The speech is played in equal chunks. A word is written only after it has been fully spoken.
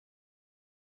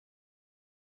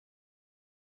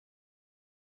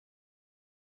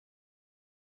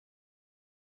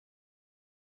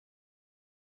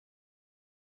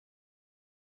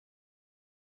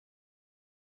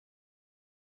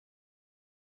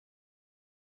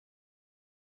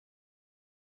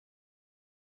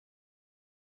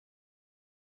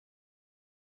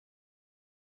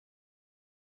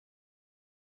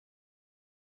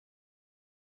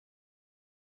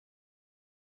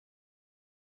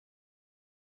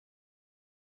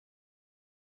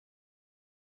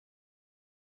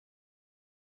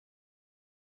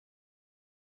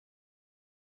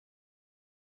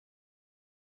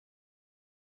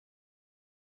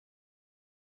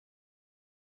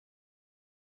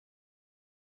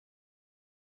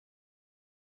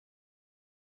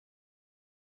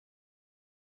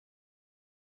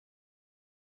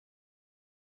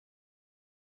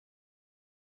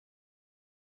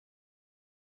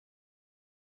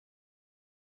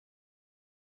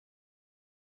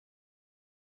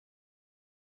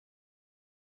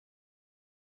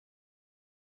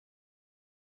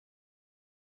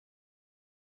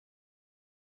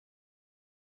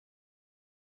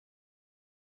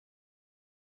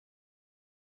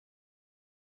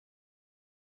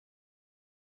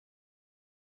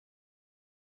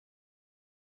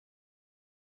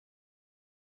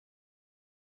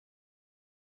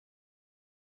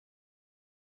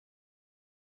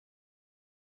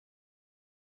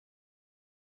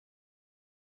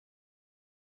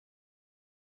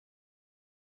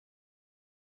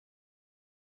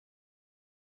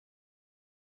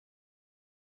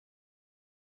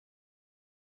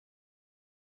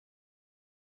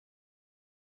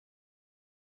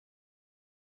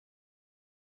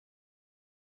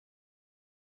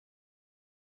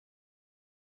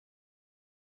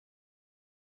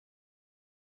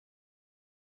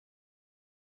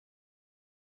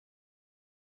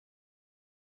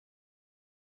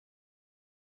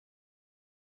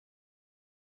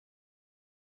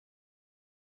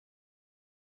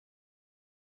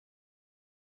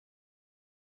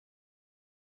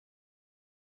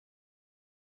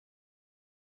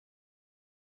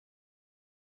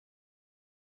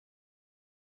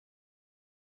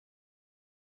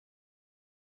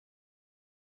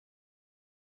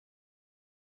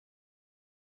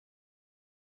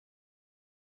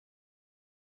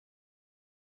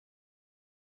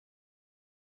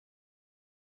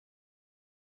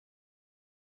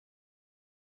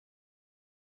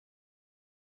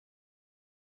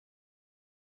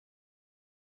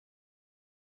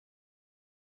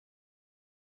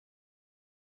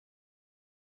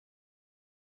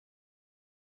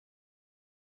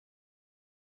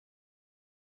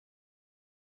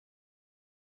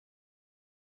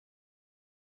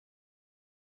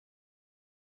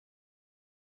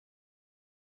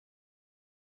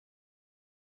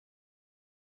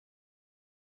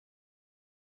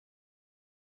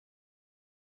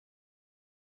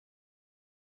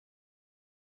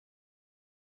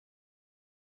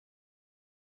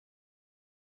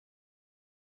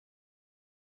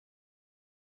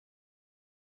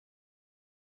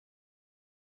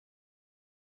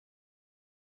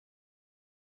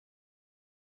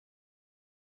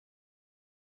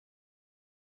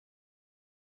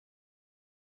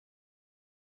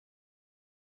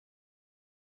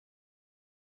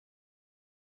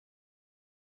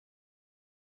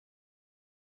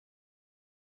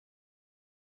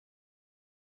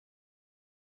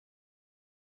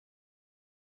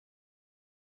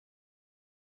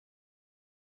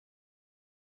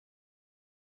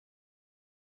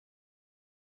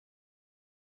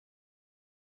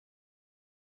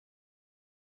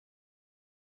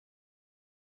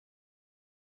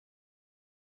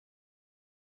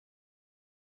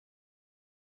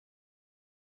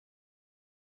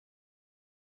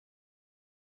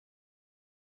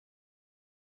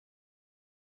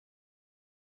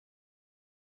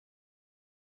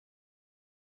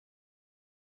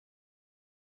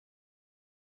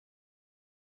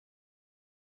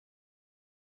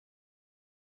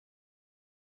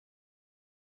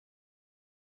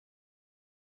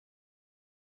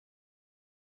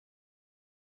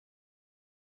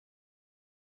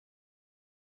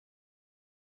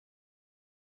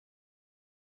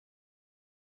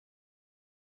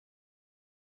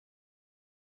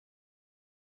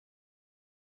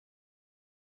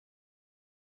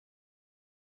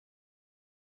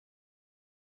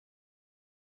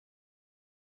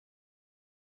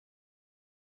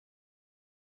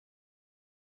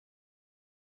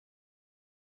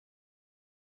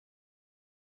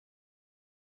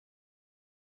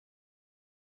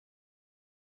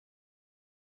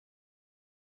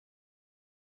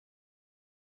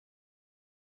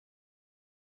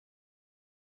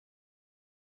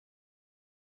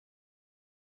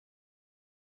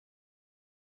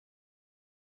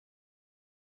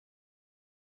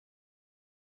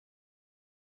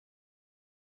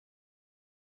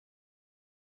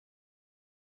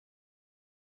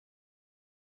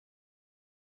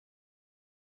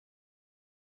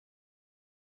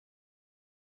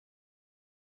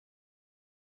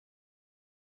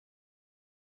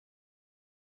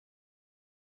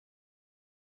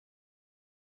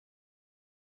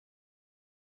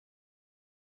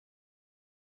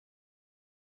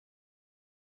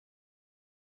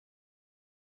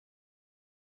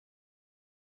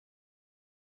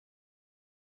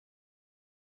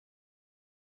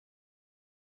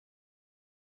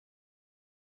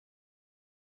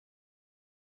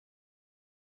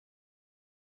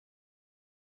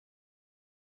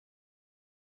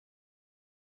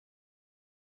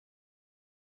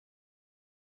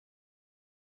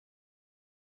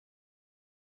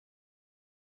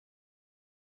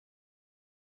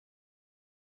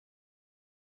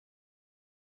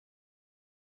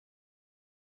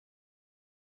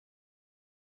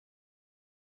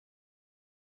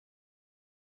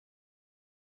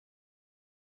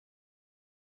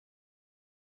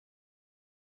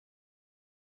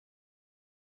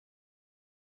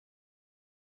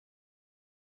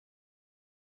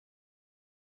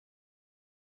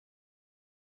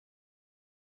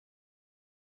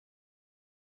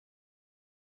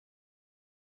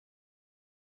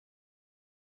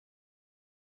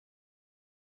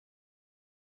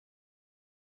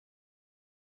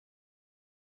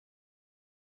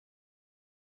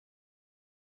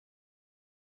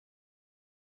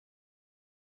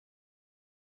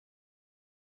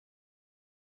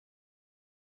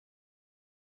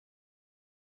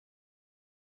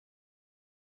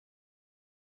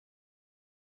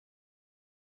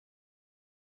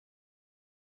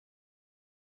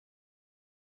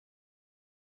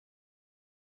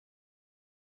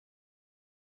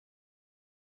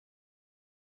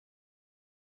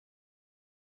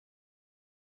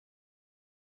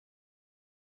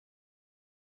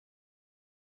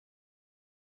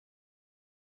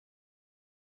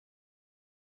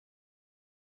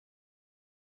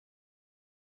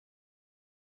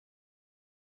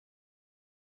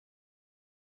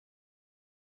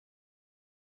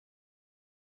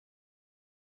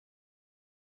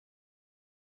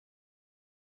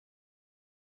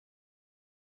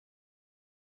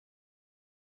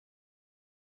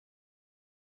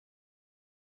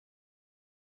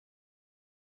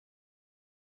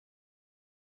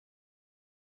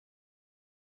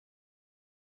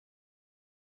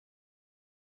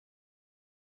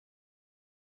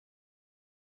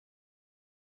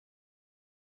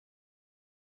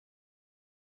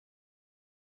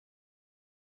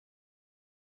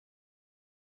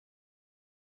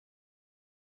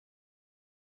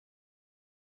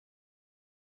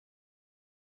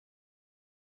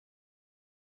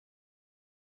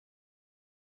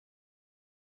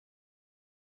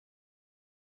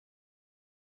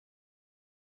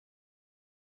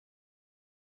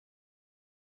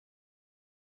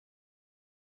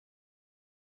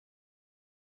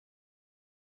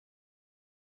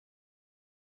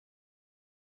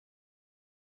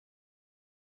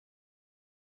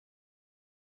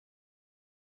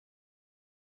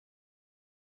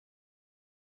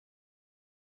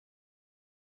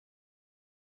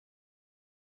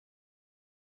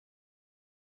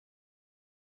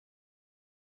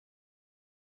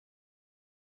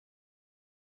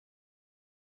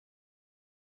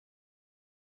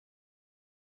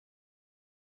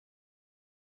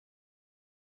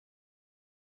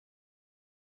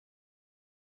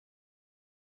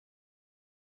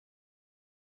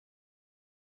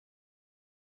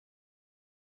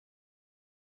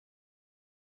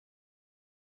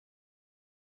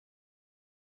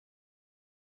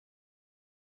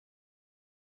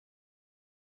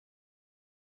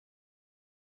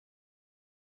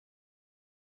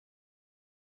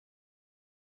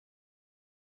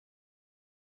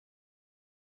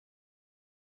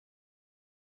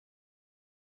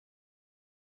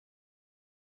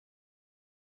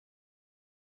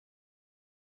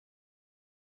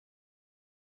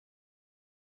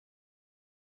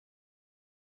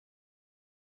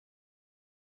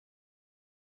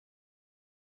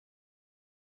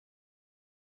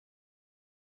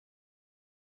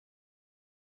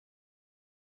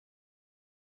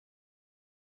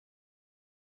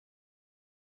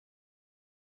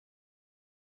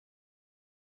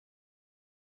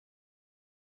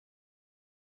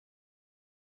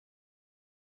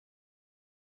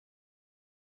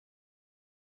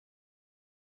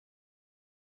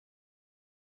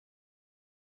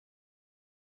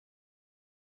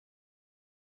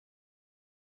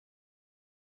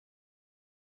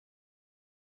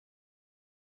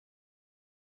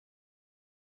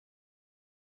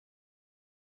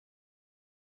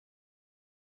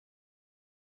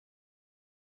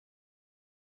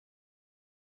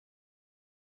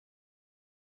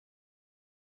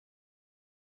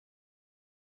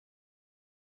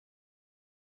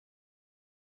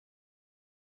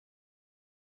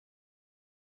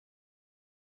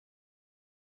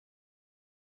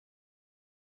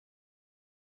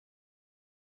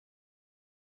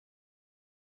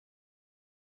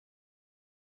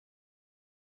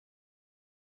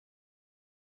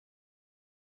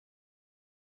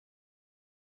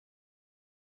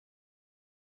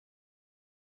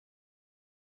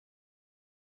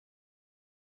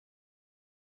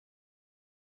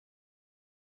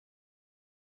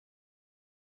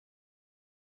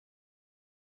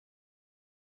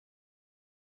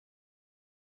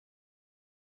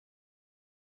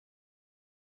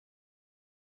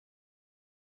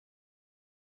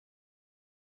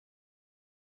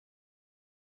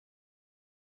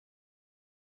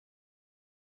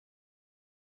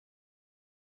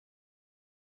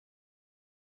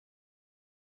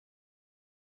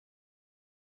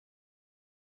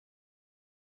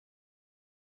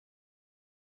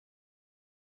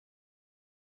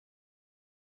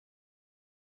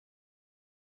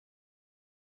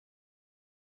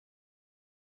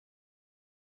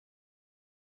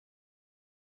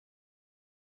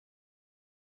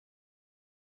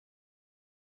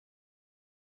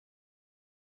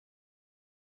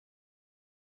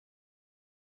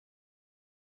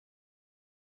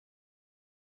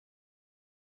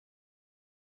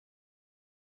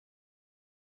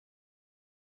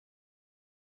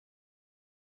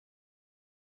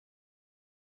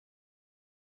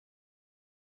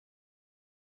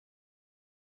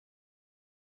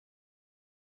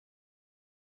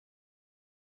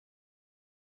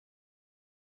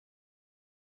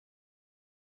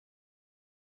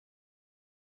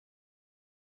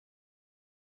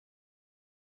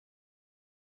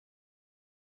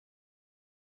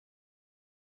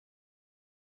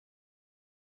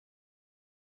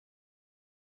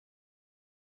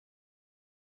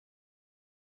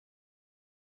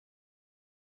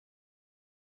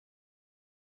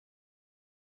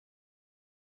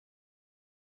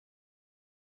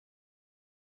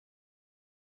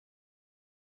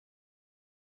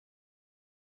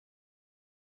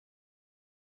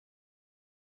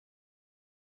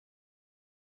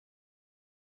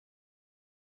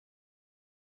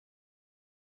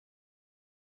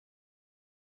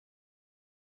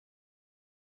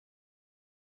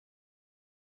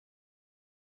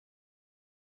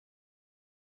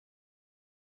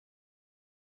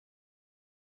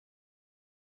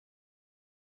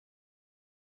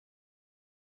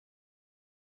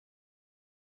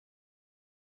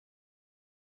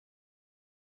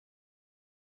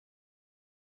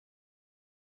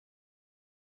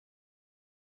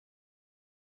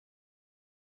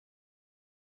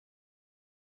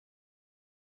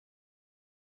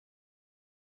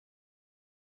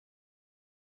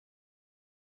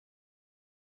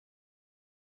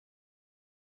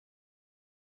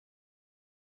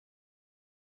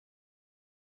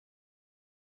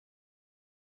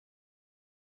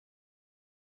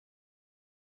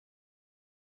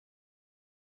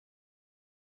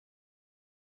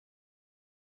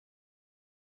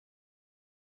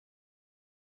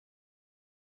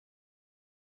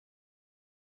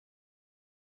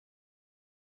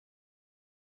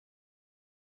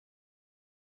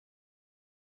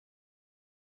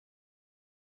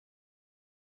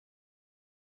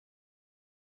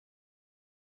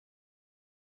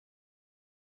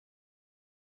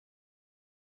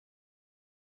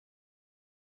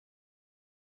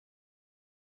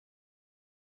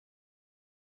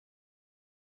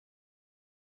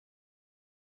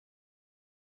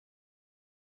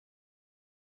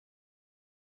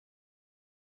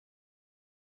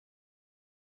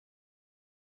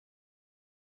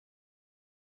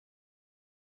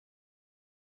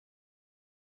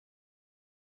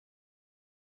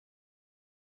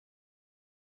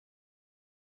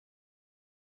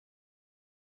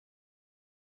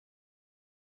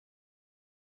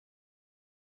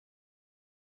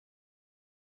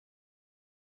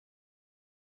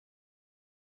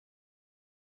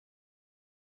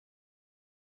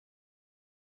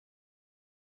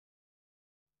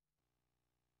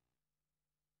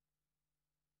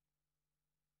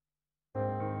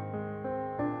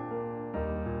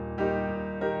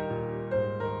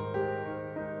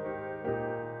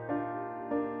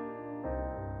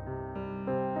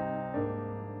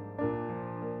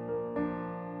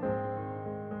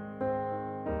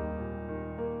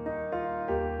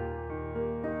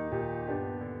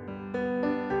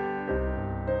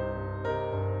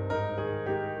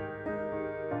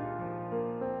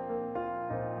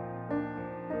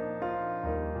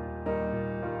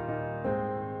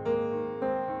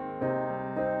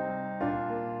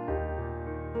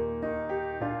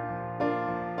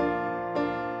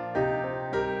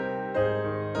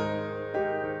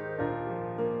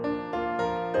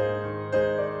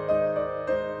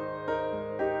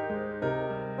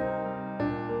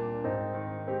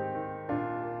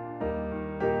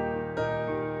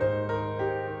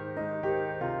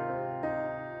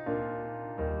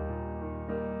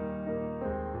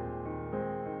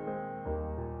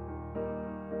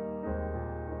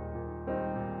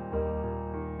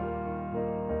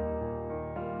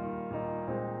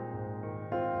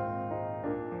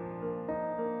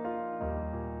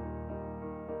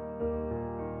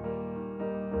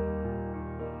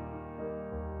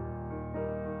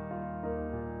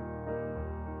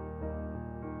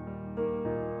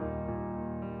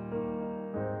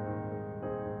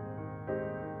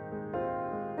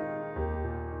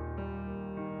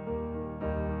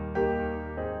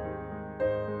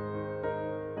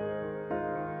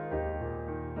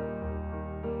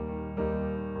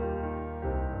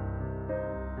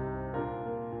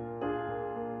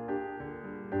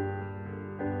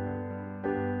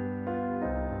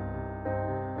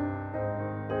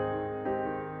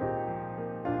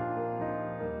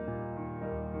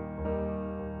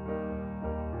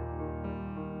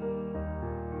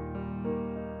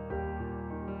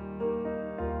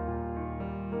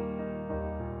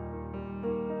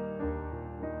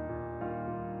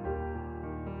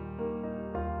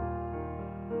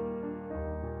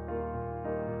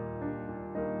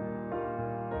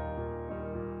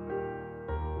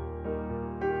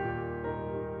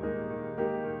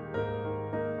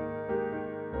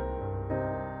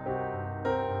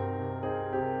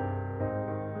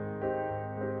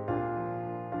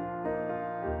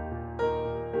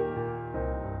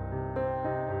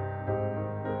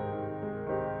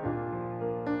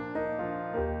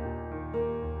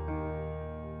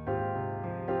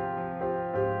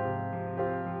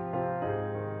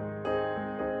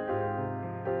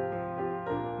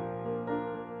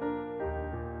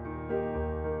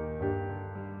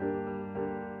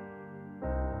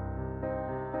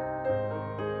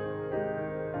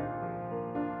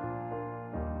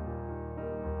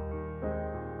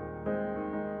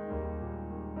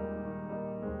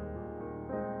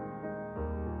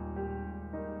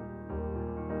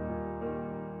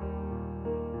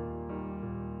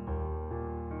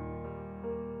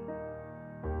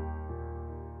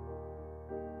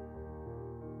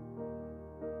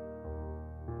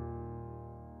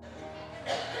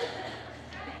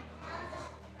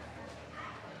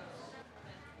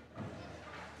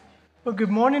Well,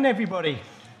 good morning, everybody.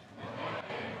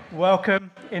 Welcome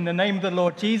in the name of the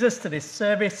Lord Jesus to this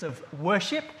service of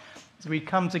worship as we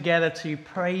come together to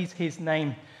praise his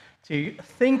name, to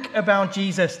think about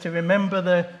Jesus, to remember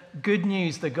the good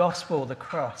news, the gospel, the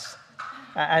cross.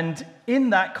 And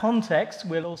in that context,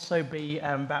 we'll also be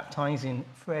baptizing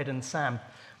Fred and Sam,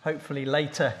 hopefully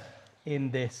later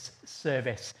in this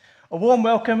service. A warm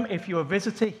welcome if you're a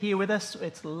visitor here with us.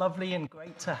 It's lovely and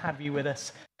great to have you with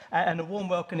us. And a warm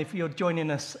welcome if you're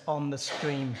joining us on the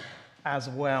stream as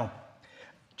well.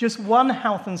 Just one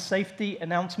health and safety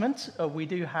announcement. We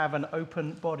do have an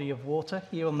open body of water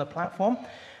here on the platform.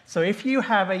 So if you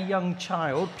have a young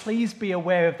child, please be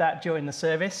aware of that during the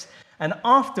service. And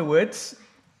afterwards,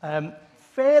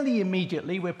 fairly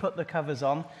immediately, we'll put the covers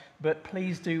on, but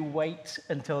please do wait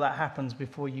until that happens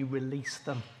before you release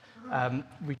them.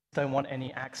 We don't want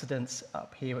any accidents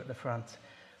up here at the front.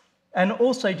 And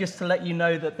also just to let you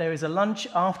know that there is a lunch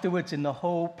afterwards in the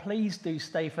hall. Please do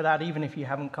stay for that, even if you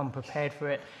haven't come prepared for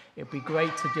it. It'd be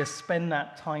great to just spend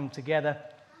that time together,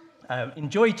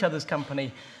 enjoy each other's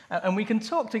company, and we can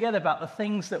talk together about the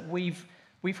things that we've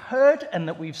heard and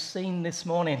that we've seen this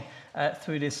morning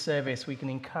through this service. We can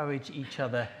encourage each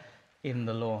other in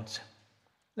the Lord.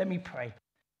 Let me pray.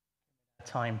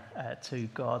 Time to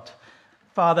God.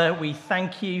 Father, we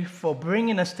thank you for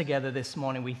bringing us together this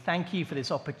morning. We thank you for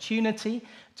this opportunity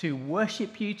to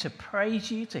worship you, to praise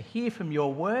you, to hear from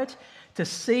your word, to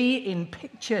see in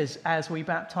pictures as we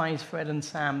baptize Fred and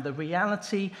Sam the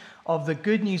reality of the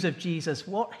good news of Jesus,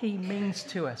 what he means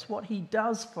to us, what he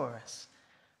does for us,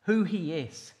 who he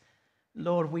is.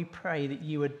 Lord, we pray that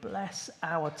you would bless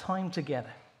our time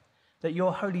together, that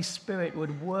your Holy Spirit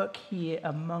would work here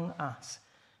among us,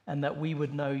 and that we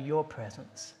would know your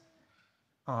presence.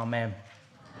 Amen.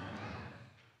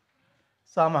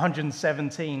 Psalm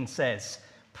 117 says,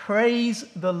 "Praise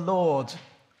the Lord,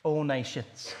 all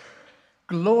nations.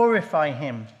 Glorify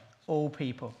him, all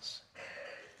peoples.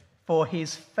 For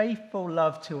his faithful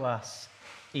love to us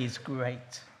is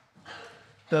great.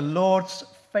 The Lord's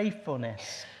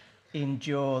faithfulness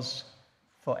endures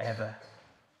forever."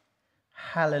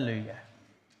 Hallelujah.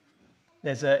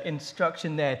 There's an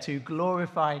instruction there to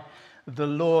glorify the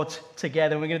Lord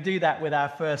together. And we're going to do that with our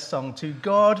first song. To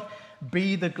God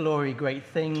be the glory, great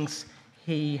things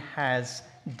he has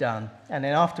done. And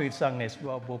then after we've sung this,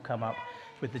 Rob will come up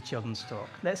with the children's talk.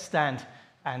 Let's stand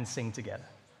and sing together.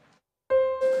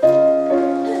 Thank you.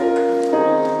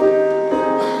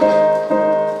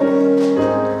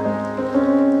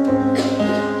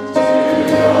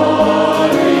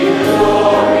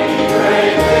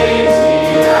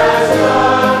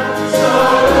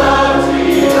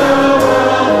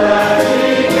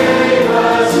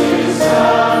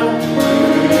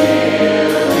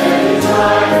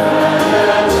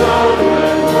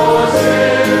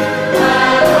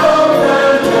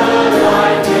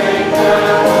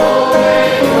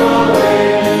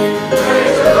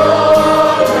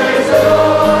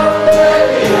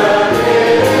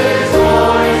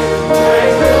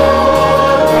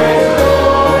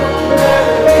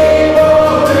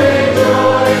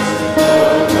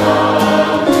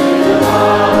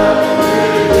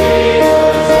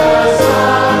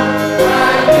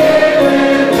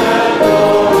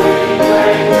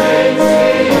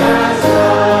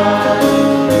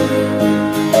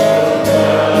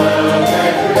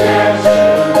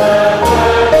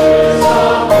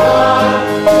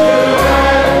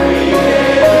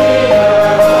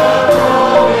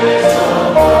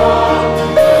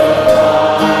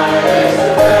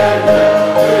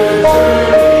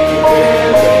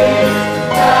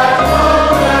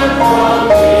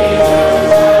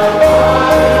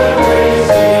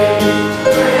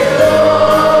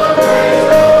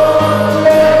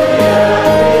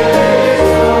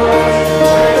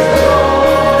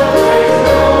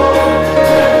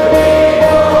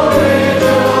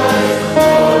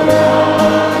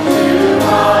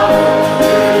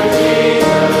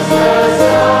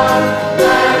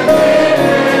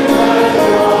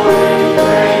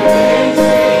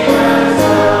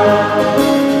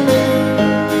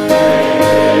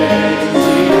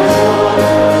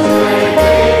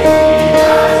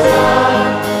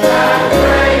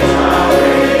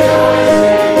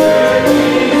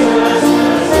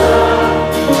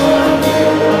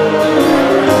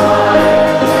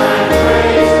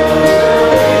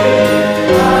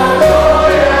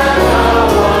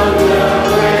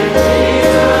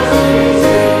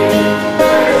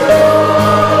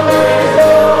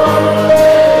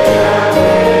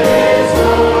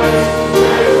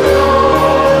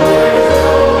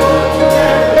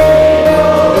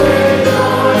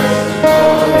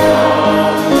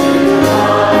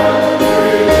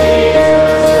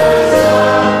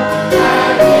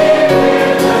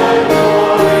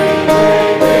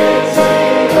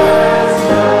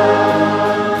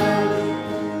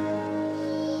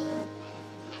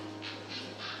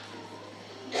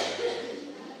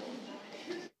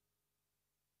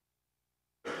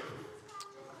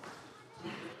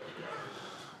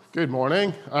 Good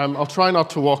morning. I'll try not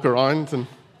to walk around, and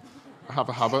I have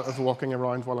a habit of walking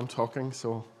around while I'm talking,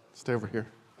 so I'll stay over here.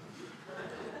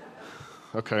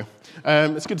 Okay.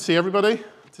 It's good to see everybody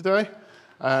today.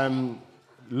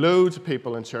 Loads of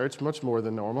people in church, much more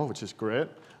than normal, which is great.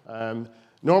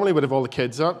 Normally we'd have all the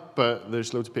kids up, but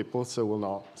there's loads of people, so we'll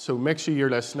not. So make sure you're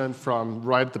listening from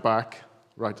right at the back,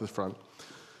 right to the front.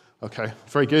 Okay,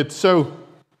 very good. So,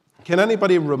 can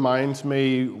anybody remind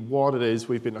me what it is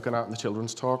we've been looking at in the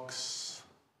children's talks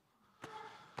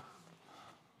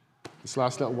this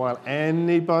last little while?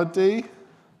 Anybody?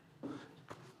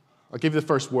 I'll give you the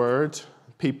first word.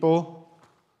 People.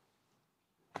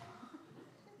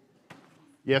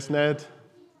 Yes, Ned?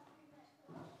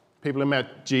 People who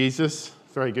met Jesus.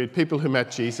 Very good. People who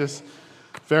met Jesus.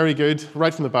 Very good.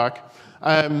 Right from the back.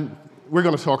 We're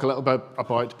going to talk a little bit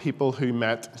about people who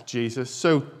met Jesus.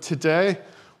 So today,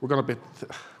 we're going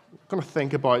to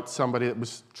think about somebody that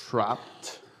was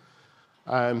trapped.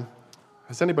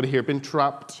 Has anybody here been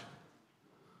trapped?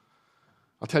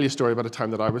 I'll tell you a story about a time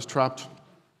that I was trapped.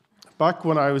 Back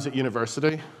when I was at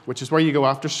university, which is where you go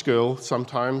after school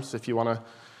sometimes if you want to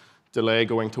delay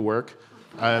going to work.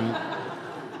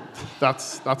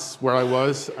 That's where I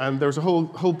was. And there was a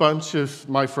whole bunch of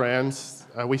my friends.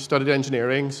 We studied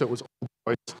engineering, so it was all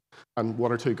boys and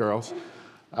one or two girls.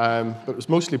 But it was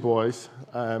mostly boys,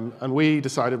 and we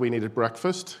decided we needed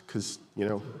breakfast because,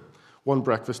 one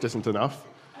breakfast isn't enough.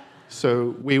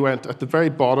 So we went at the very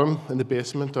bottom in the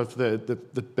basement of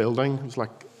the building. It was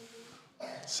like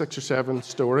 6 or 7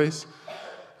 stories.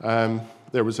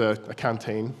 There was a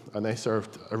canteen, and they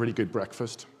served a really good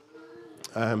breakfast.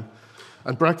 And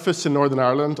breakfasts in Northern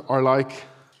Ireland are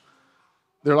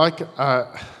they're like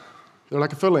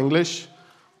a full English,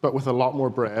 but with a lot more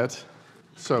bread.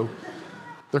 So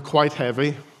they're quite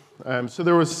heavy. So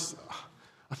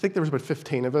I think there was about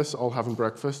 15 of us all having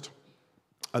breakfast.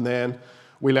 And then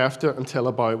we left it until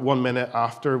about 1 minute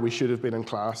after we should have been in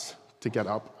class to get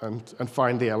up and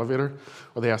find the elevator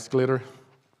or the escalator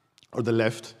or the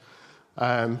lift.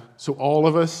 So all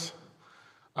of us,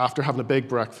 after having a big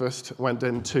breakfast, went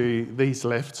into these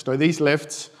lifts. Now, these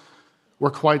lifts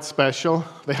were quite special.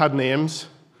 They had names.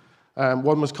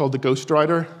 One was called the Ghost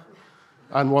Rider,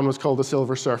 and one was called the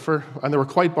Silver Surfer, and they were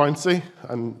quite bouncy,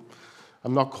 and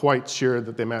I'm not quite sure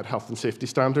that they met health and safety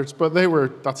standards, but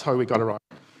that's how we got around.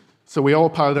 So we all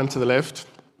piled into the lift.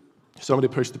 Somebody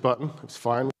pushed the button. It was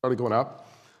fine. We started going up.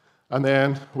 And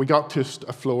then we got to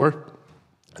a floor,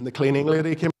 and the cleaning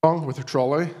lady came along with her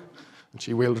trolley, and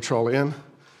she wheeled a trolley in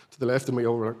to the lift, and we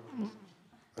all were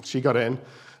and she got in,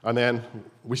 and then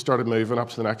we started moving up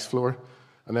to the next floor,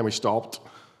 and then we stopped,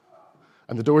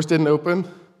 and the doors didn't open,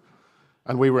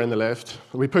 and we were in the lift.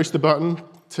 We pushed the button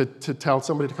to tell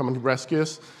somebody to come and rescue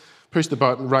us. Pushed the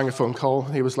button, rang a phone call.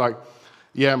 He was like,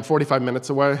 "Yeah, I'm 45 minutes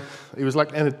away." He was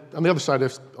like on the other side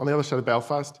of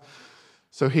Belfast.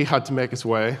 So he had to make his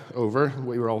way over.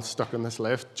 We were all stuck in this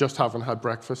lift, just having had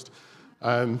breakfast,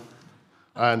 and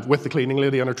with the cleaning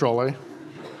lady on her trolley,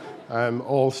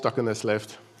 all stuck in this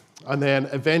lift. And then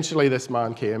eventually this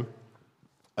man came.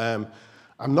 I'm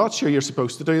not sure you're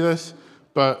supposed to do this,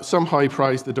 but somehow he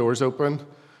prized the doors open,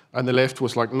 and the lift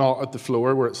was like not at the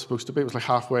floor where it's supposed to be. It was like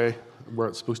halfway where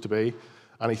it's supposed to be.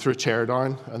 And he threw a chair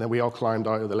down, and then we all climbed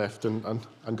out of the lift and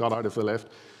got out of the lift.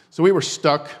 So we were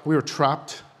stuck. We were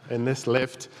trapped in this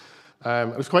lift.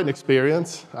 It was quite an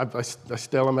experience. I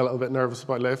still am a little bit nervous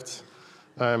about lifts,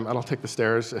 and I'll take the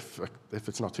stairs if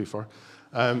it's not too far.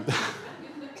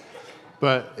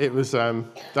 But it was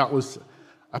that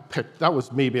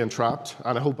was me being trapped,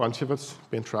 and a whole bunch of us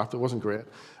being trapped. It wasn't great.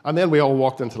 And then we all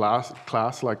walked into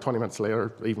class like 20 minutes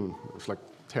later, even it was like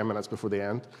 10 minutes before the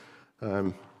end.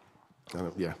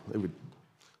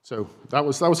 So that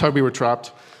was how we were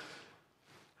trapped.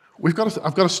 I've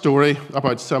got a story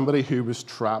about somebody who was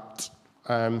trapped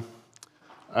in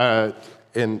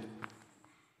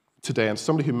today, and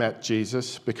somebody who met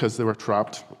Jesus because they were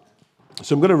trapped.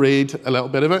 So I'm going to read a little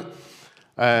bit of it.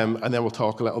 And then we'll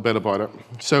talk a little bit about it.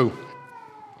 So,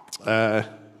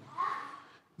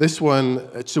 this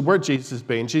one, so where Jesus has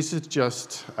been, Jesus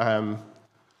just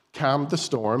calmed the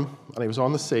storm, and he was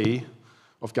on the Sea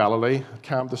of Galilee,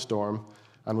 calmed the storm,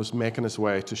 and was making his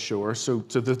way to shore. So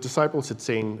the disciples had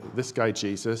seen this guy,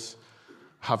 Jesus,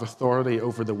 have authority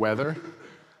over the weather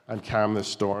and calm the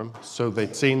storm. So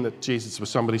they'd seen that Jesus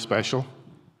was somebody special.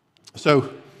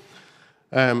 So,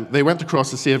 they went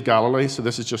across the Sea of Galilee, so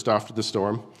this is just after the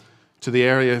storm, to the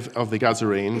area of the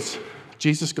Gadarenes.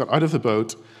 Jesus got out of the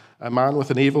boat. A man with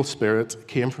an evil spirit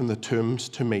came from the tombs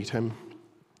to meet him.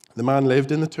 The man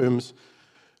lived in the tombs.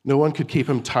 No one could keep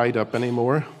him tied up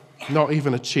anymore. Not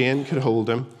even a chain could hold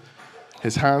him.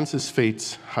 His hands, his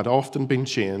feet had often been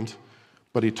chained,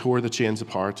 but he tore the chains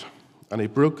apart, and he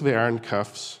broke the iron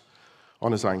cuffs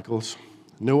on his ankles.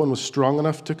 No one was strong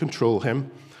enough to control him.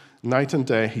 Night and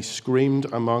day he screamed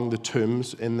among the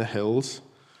tombs in the hills.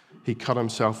 He cut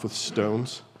himself with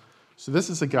stones. So this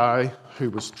is a guy who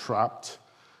was trapped.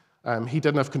 He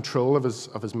didn't have control of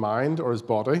his mind or his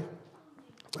body.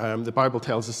 The Bible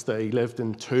tells us that he lived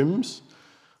in tombs,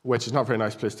 which is not a very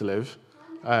nice place to live.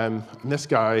 And this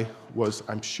guy was,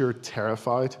 I'm sure,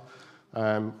 terrified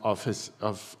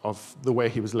of the way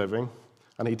he was living,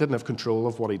 and he didn't have control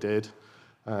of what he did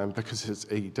because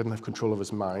he didn't have control of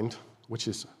his mind, which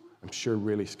is, I'm sure,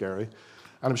 really scary.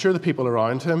 And I'm sure the people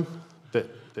around him that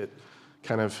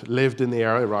kind of lived in the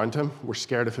area around him were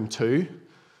scared of him too.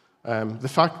 The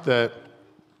fact that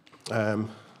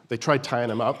they tried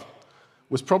tying him up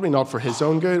was probably not for his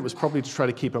own good. It was probably to try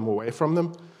to keep him away from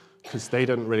them, because they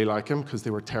didn't really like him, because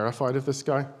they were terrified of this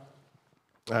guy.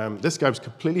 This guy was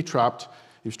completely trapped.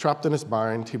 He was trapped in his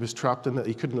mind. He was trapped in that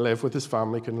he couldn't live with his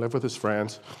family, couldn't live with his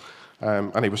friends,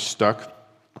 and he was stuck.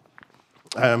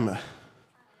 And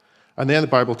then the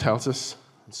Bible tells us,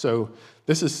 so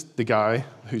this is the guy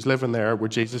who's living there where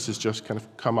Jesus has just kind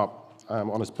of come up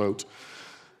on his boat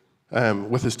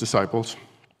with his disciples.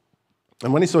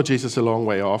 And when he saw Jesus a long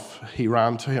way off, he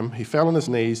ran to him. He fell on his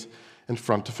knees in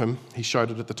front of him. He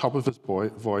shouted at the top of his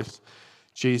voice,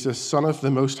 "Jesus, Son of the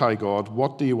Most High God,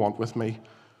 what do you want with me?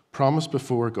 Promise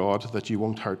before God that you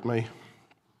won't hurt me."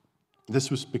 This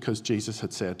was because Jesus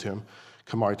had said to him,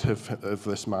 "Come out of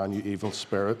this man, you evil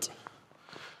spirit."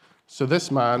 So this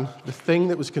man, the thing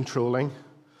that was controlling,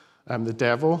 the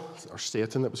devil or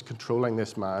Satan that was controlling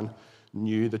this man,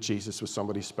 knew that Jesus was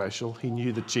somebody special. He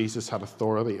knew that Jesus had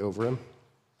authority over him.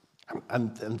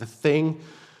 And the thing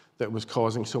that was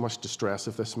causing so much distress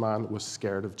of this man was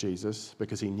scared of Jesus,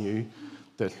 because he knew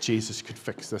that Jesus could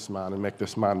fix this man and make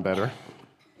this man better.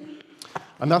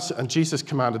 And Jesus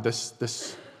commanded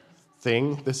this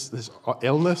thing, this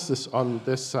illness,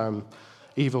 this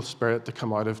evil spirit to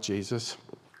come out of Jesus.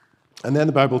 And then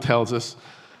the Bible tells us,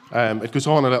 it goes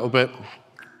on a little bit,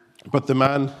 but the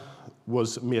man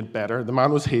was made better. The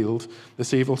man was healed.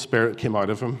 This evil spirit came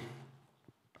out of him.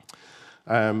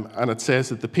 And it says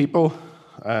that the people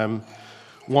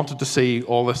wanted to see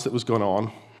all this that was going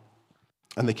on,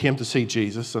 and they came to see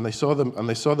Jesus, and they saw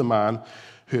the man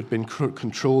who had been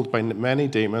controlled by many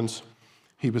demons.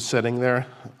 He was sitting there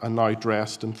and now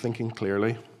dressed and thinking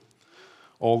clearly.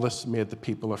 All this made the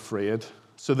people afraid.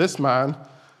 So this man,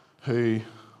 who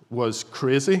was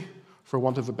crazy, for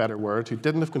want of a better word, who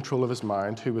didn't have control of his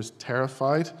mind, who was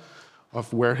terrified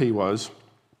of where he was,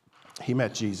 he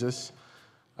met Jesus,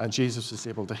 and Jesus was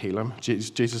able to heal him.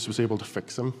 Jesus was able to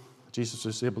fix him. Jesus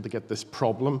was able to get this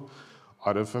problem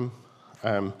out of him,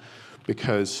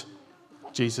 because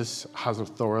Jesus has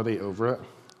authority over it.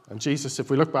 And Jesus, if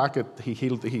we look back at,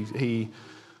 he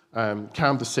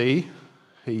calmed the sea.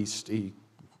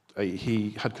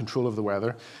 He had control of the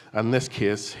weather. And in this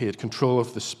case, he had control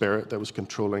of the spirit that was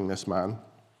controlling this man.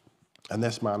 And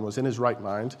this man was in his right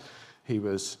mind. He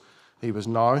was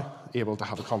now able to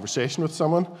have a conversation with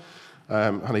someone,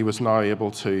 and he was now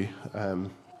able to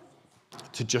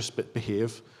just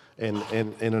behave in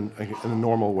a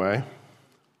normal way.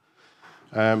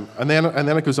 And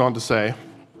then it goes on to say,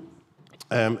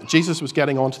 Jesus was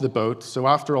getting onto the boat. So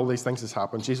after all these things has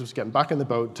happened, Jesus was getting back in the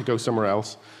boat to go somewhere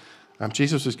else.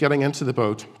 Jesus was getting into the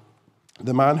boat.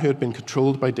 The man who had been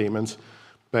controlled by demons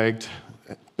begged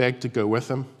to go with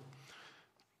him.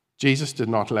 Jesus did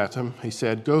not let him. He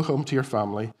said, "Go home to your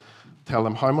family. Tell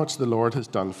them how much the Lord has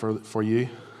done for you.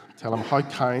 Tell them how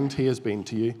kind he has been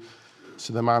to you."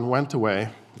 So the man went away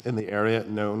in the area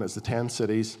known as the 10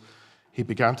 cities. He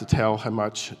began to tell how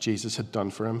much Jesus had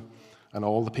done for him, and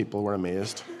all the people were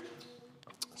amazed.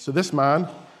 So this man,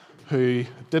 who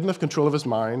didn't have control of his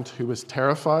mind, who was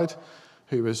terrified,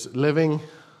 who was living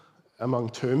among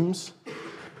tombs,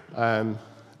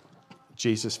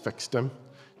 Jesus fixed him.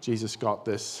 Jesus got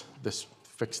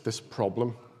fixed this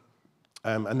problem.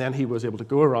 And then he was able to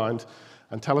go around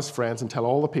and tell his friends and tell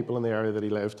all the people in the area that he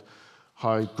lived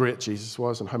how great Jesus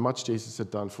was and how much Jesus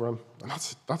had done for him. And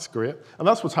that's great. And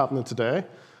that's what's happening today.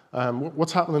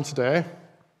 What's happening today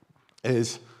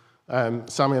is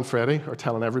Sammy and Freddie are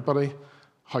telling everybody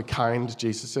how kind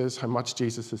Jesus is, how much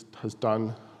Jesus has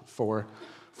done for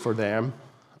them.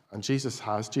 And Jesus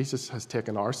has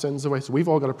taken our sins away. So we've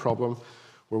all got a problem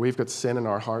where we've got sin in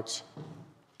our hearts.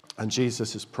 And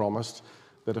Jesus has promised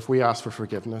that if we ask for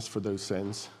forgiveness for those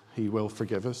sins, he will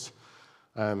forgive us.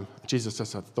 Jesus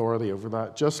has authority over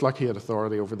that, just like he had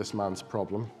authority over this man's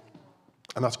problem.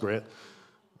 And that's great.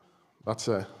 That's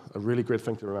a really great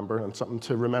thing to remember, and something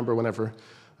to remember whenever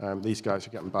these guys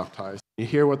are getting baptized. You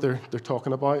hear what they're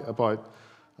talking about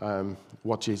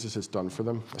what Jesus has done for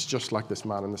them. It's just like this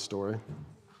man in the story,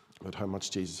 about how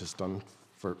much Jesus has done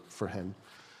for him.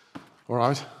 All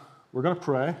right, we're going to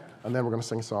pray, and then we're going to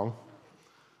sing a song.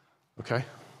 Okay,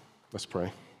 let's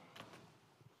pray.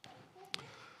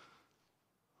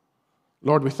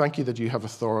 Lord, we thank you that you have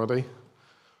authority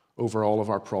over all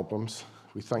of our problems.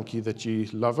 We thank you that you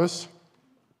love us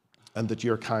and that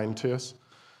you're kind to us.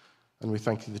 And we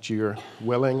thank you that you're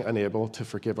willing and able to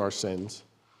forgive our sins.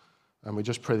 And we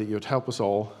just pray that you would help us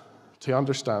all to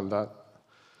understand that.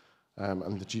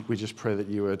 And that we just pray that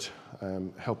you would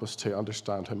help us to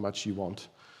understand how much you want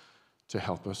to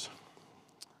help us.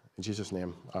 In Jesus'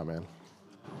 name, amen.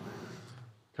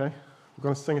 Okay, we're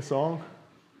going to sing a song.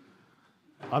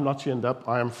 I'm not chained up,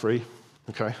 I am free.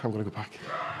 Okay, I'm going to go back.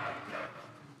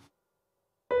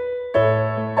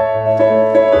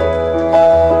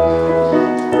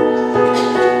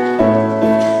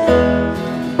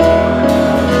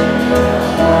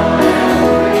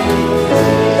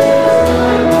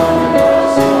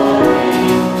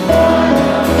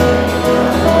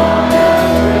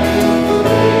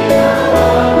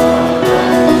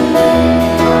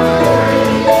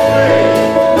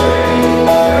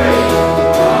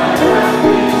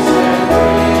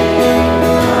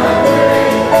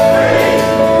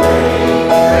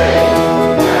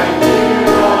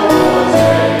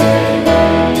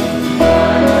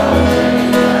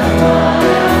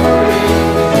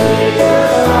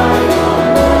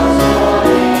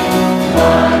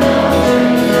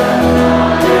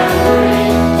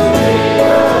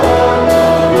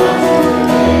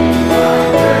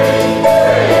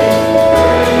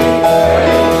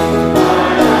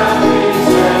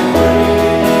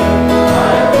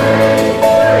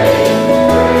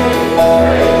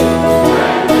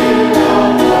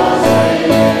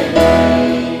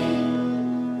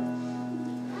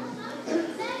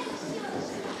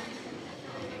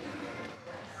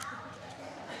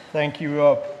 Thank you,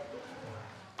 Rob.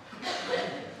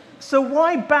 So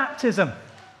why baptism?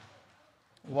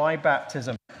 Why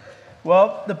baptism?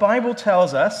 Well, the Bible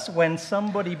tells us when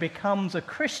somebody becomes a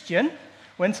Christian,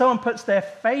 when someone puts their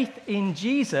faith in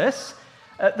Jesus,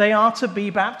 they are to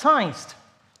be baptized.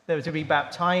 They're to be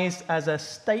baptized as a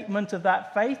statement of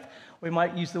that faith. We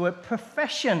might use the word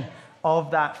profession of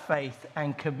that faith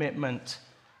and commitment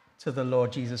to the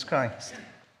Lord Jesus Christ.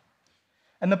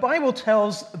 And the Bible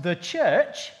tells the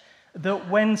church that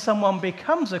when someone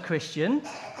becomes a Christian,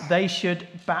 they should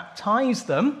baptize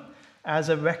them as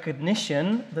a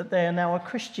recognition that they are now a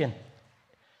Christian,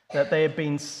 that they have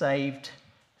been saved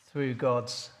through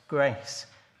God's grace.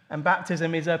 And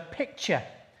baptism is a picture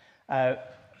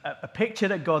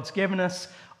that God's given us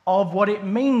of what it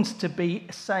means to be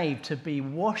saved, to be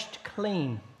washed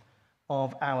clean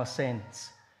of our sins.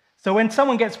 So when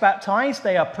someone gets baptized,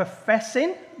 they are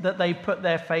professing that they put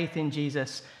their faith in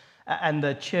Jesus, and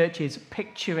the church is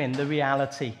picturing the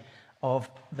reality of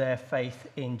their faith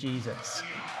in Jesus.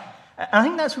 I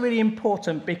think that's really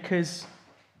important, because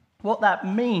what that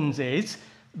means is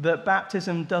that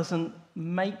baptism doesn't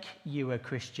make you a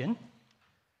Christian,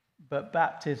 but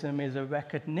baptism is a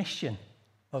recognition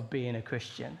of being a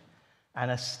Christian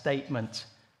and a statement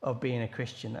of being a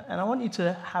Christian. And I want you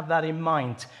to have that in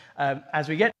mind as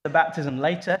we get to the baptism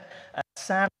later.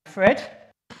 Sam and Fred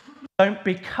don't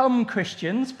become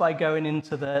Christians by going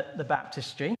into the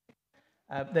baptistry.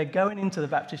 They're going into the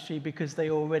baptistry because they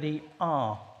already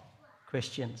are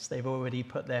Christians. They've already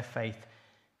put their faith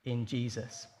in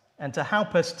Jesus. And to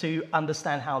help us to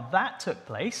understand how that took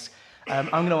place, I'm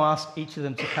going to ask each of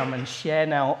them to come and share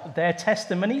now their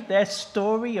testimony, their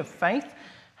story of faith,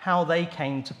 how they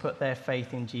came to put their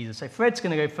faith in Jesus. So Fred's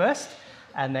going to go first,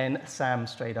 and then Sam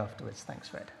straight afterwards. Thanks,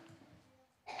 Fred.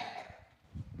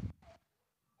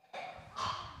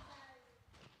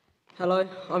 Hello,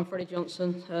 I'm Freddie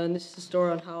Johnson, and this is the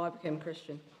story on how I became a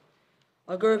Christian.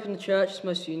 I grew up in the church, as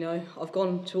most of you know. I've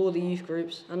gone to all the youth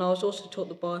groups, and I was also taught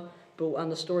the Bible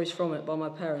and the stories from it by my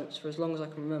parents for as long as I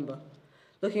can remember.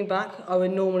 Looking back, I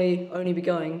would normally only be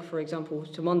going, for example,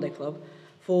 to Monday Club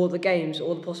for the games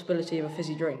or the possibility of a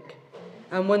fizzy drink.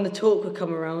 And when the talk would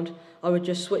come around, I would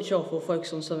just switch off or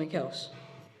focus on something else.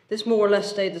 This more or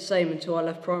less stayed the same until I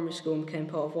left primary school and became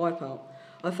part of Wipeout.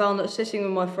 I found that sitting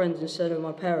with my friends instead of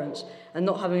my parents and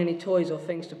not having any toys or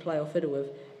things to play or fiddle with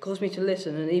caused me to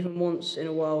listen and even once in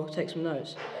a while take some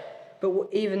notes. But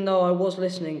even though I was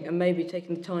listening and maybe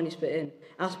taking the tiniest bit in,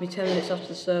 asked me 10 minutes after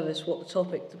the service what the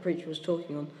topic the preacher was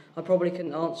talking on, I probably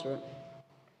couldn't answer it.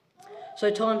 So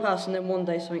time passed, and then one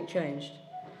day something changed.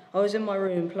 I was in my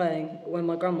room playing when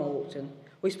my grandma walked in.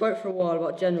 We spoke for a while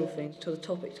about general things until the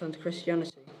topic turned to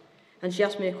Christianity, and she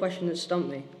asked me a question that stumped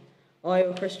me. Are you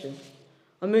a Christian?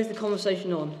 I moved the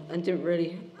conversation on and didn't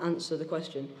really answer the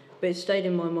question, but it stayed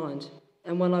in my mind.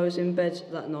 And when I was in bed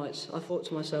that night, I thought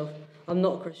to myself, I'm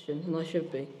not a Christian, and I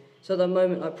should be. So at that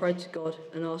moment, I prayed to God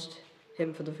and asked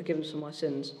him for the forgiveness of my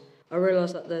sins. I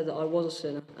realised that I was a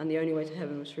sinner, and the only way to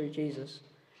heaven was through Jesus.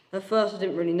 At first, I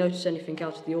didn't really notice anything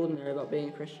out of the ordinary about being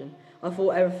a Christian. I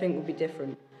thought everything would be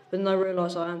different. But then I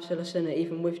realised I am still a sinner,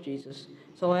 even with Jesus.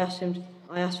 So I asked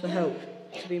for help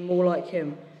to be more like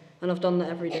him, and I've done that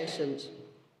every day since.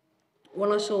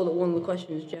 When I saw that one of the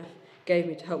questions Jeff gave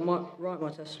me to help write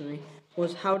my testimony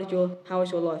was, how is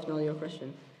your life now that you're a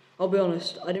Christian? I'll be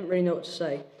honest, I didn't really know what to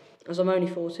say, as I'm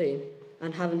only 14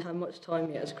 and haven't had much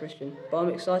time yet as a Christian, but I'm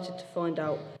excited to find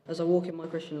out as I walk in my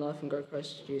Christian life and grow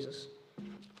closer to Jesus.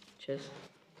 Cheers.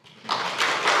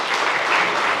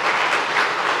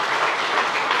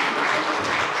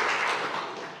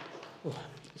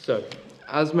 So,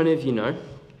 as many of you know,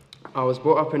 I was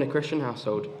brought up in a Christian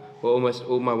household where almost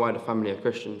all my wider family are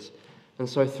Christians. And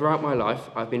so throughout my life,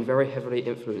 I've been very heavily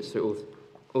influenced through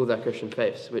all their Christian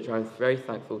faiths, which I'm very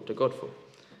thankful to God for.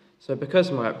 So because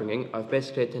of my upbringing, I've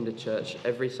basically attended church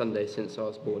every Sunday since I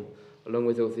was born, along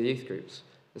with all the youth groups.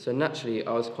 And so naturally,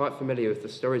 I was quite familiar with the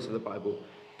stories of the Bible.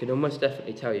 I can almost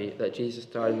definitely tell you that Jesus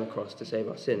died on the cross to save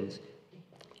our sins,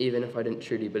 even if I didn't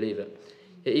truly believe it.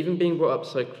 Yet even being brought up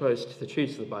so close to the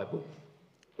truths of the Bible,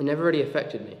 it never really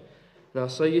affected me. And I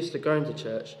was so used to going to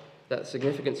church that the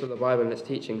significance of the Bible and its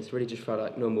teachings really just felt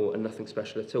like normal and nothing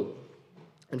special at all.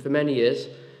 And for many years,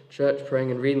 church, praying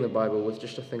and reading the Bible was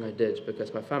just a thing I did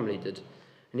because my family did.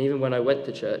 And even when I went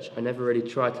to church, I never really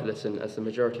tried to listen, as the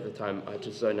majority of the time I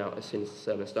just zoned out as soon as the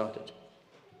sermon started.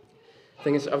 The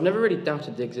thing is, I've never really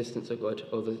doubted the existence of God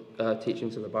or the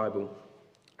teachings of the Bible.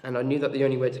 And I knew that the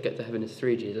only way to get to heaven is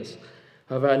through Jesus.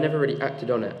 However, I never really acted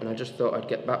on it, and I just thought I'd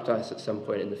get baptised at some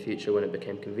point in the future when it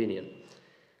became convenient.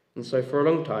 And so for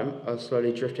a long time, I was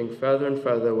slowly drifting further and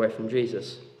further away from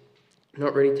Jesus,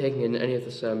 not really taking in any of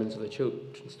the sermons or the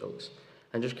children's talks,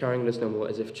 and just carrying on as normal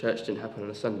as if church didn't happen on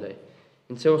a Sunday.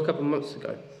 Until a couple of months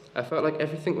ago, I felt like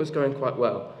everything was going quite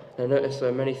well, and I noticed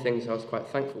there were many things I was quite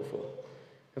thankful for.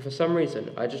 And for some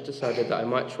reason, I just decided that I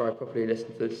might try properly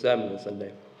listening to the sermon on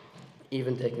Sunday,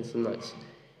 even taking some notes.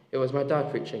 It was my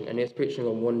dad preaching, and he was preaching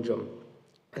on 1 John,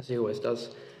 as he always does,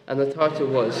 and the title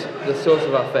was The Source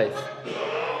of Our Faith.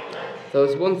 There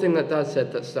was one thing that Dad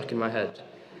said that stuck in my head.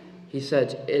 He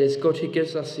said, it is God who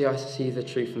gives us the eyes to see the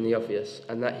truth from the obvious,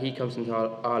 and that he comes into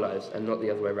our lives and not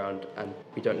the other way around, and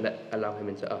we don't allow him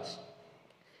into us.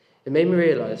 It made me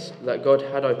realise that God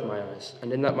had opened my eyes,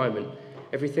 and in that moment,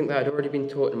 everything that had already been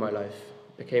taught in my life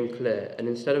became clear, and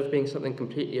instead of being something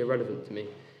completely irrelevant to me,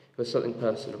 it was something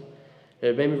personal.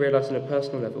 It made me realise on a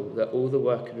personal level that all the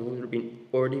work had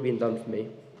already been done for me.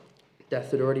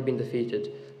 Death had already been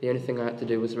defeated. The only thing I had to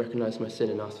do was recognise my sin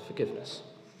and ask for forgiveness.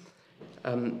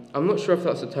 I'm not sure if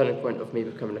that's the turning point of me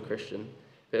becoming a Christian,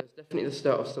 but it was definitely the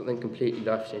start of something completely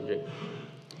life-changing.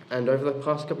 And over the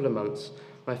past couple of months,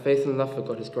 my faith and love for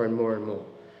God has grown more and more.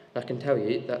 And I can tell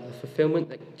you that the fulfilment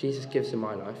that Jesus gives in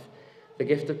my life, the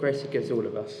gift of grace he gives all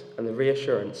of us, and the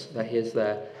reassurance that he is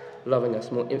there, loving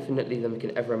us more infinitely than we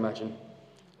can ever imagine,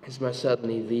 is most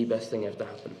certainly the best thing ever to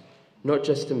happen. Not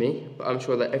just to me, but I'm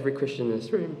sure that every Christian in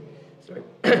this room,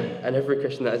 and every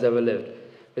Christian that has ever lived,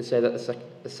 would say that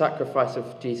the sacrifice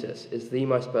of Jesus is the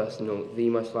most personal, the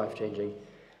most life-changing,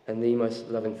 and the most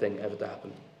loving thing ever to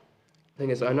happen. The thing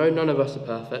is, I know none of us are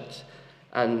perfect,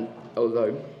 and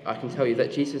although I can tell you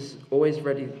that Jesus is always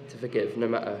ready to forgive, no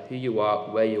matter who you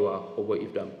are, where you are, or what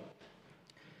you've done.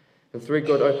 And through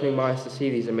God opening my eyes to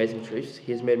see these amazing truths,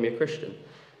 he has made me a Christian.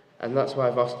 And that's why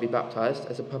I've asked to be baptised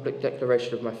as a public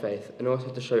declaration of my faith, and also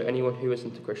to show anyone who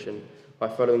isn't a Christian why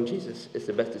following Jesus is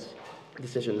the best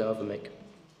decision they'll ever make.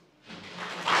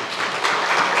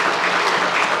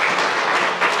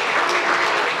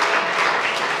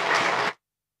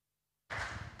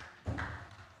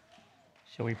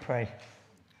 Shall we pray?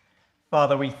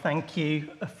 Father, we thank you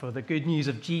for the good news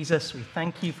of Jesus. We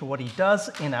thank you for what he does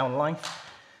in our life.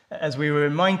 As we were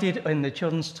reminded in the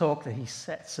children's talk that he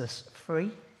sets us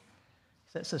free.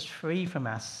 Sets us free from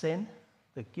our sin,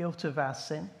 the guilt of our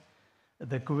sin,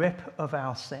 the grip of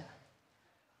our sin.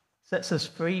 Sets us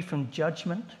free from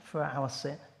judgment for our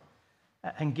sin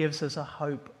and gives us a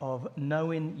hope of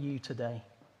knowing you today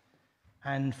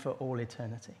and for all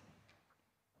eternity.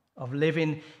 Of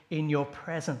living in your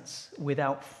presence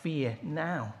without fear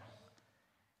now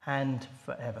and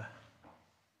forever.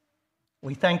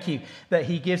 We thank you that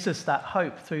he gives us that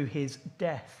hope through his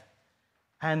death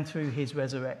and through his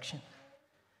resurrection.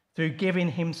 through giving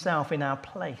himself in our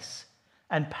place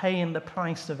and paying the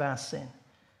price of our sin,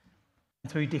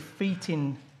 through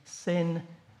defeating sin,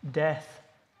 death,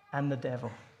 and the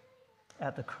devil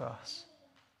at the cross.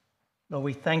 Lord,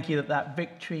 we thank you that that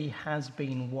victory has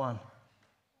been won.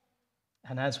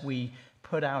 And as we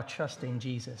put our trust in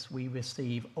Jesus, we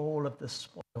receive all of the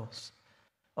spoils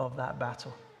of that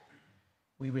battle.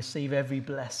 We receive every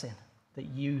blessing that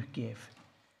you give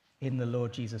in the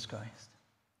Lord Jesus Christ.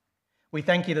 We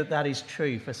thank you that that is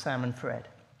true for Sam and Fred.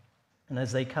 And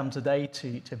as they come today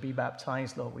to be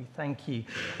baptized, Lord, we thank you.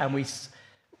 And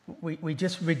we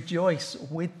just rejoice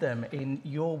with them in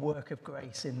your work of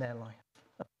grace in their life.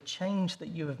 The change that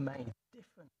you have made, the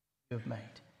difference you have made.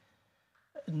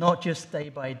 Not just day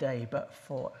by day, but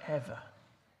forever.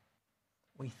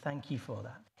 We thank you for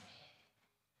that.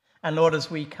 And Lord, as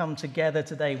we come together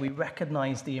today, we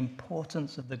recognize the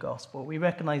importance of the gospel. We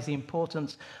recognize the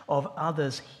importance of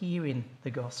others hearing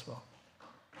the gospel.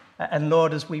 And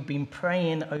Lord, as we've been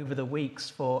praying over the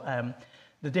weeks for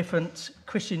the different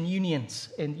Christian unions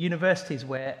in universities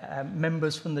where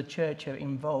members from the church are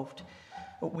involved,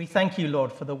 we thank you,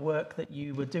 Lord, for the work that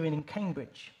you were doing in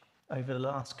Cambridge over the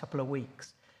last couple of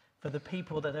weeks, for the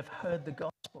people that have heard the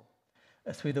gospel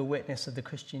through the witness of the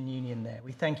Christian Union there.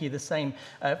 We thank you the same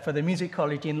for the Music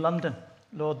College in London.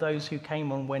 Lord, those who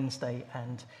came on Wednesday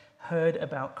and heard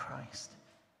about Christ.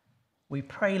 We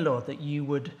pray, Lord, that you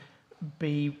would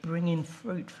be bringing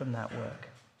fruit from that work.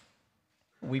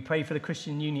 We pray for the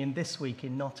Christian Union this week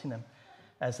in Nottingham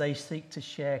as they seek to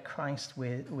share Christ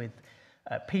with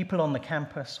people on the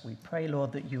campus. We pray,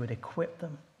 Lord, that you would equip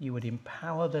them, you would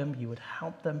empower them, you would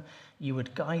help them, you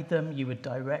would guide them, you would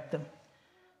direct them.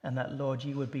 And that, Lord,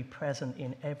 you would be present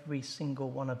in every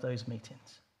single one of those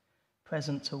meetings,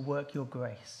 present to work your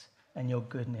grace and your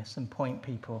goodness and point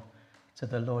people to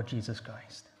the Lord Jesus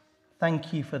Christ.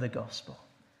 Thank you for the gospel.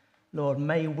 Lord,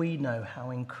 may we know how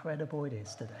incredible it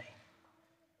is today.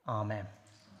 Amen.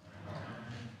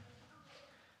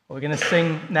 We're going to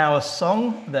sing now a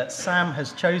song that Sam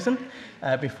has chosen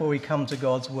before we come to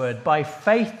God's word. By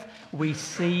faith, we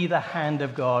see the hand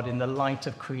of God in the light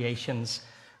of creation's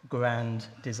grand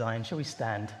design. Shall we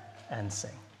stand and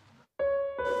sing?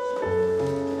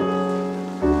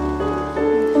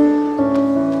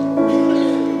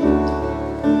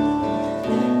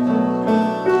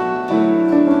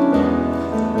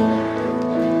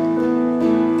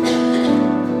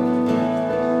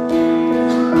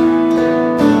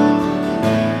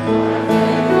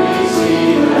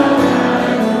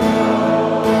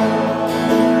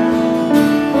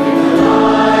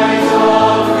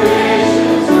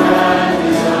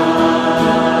 Design.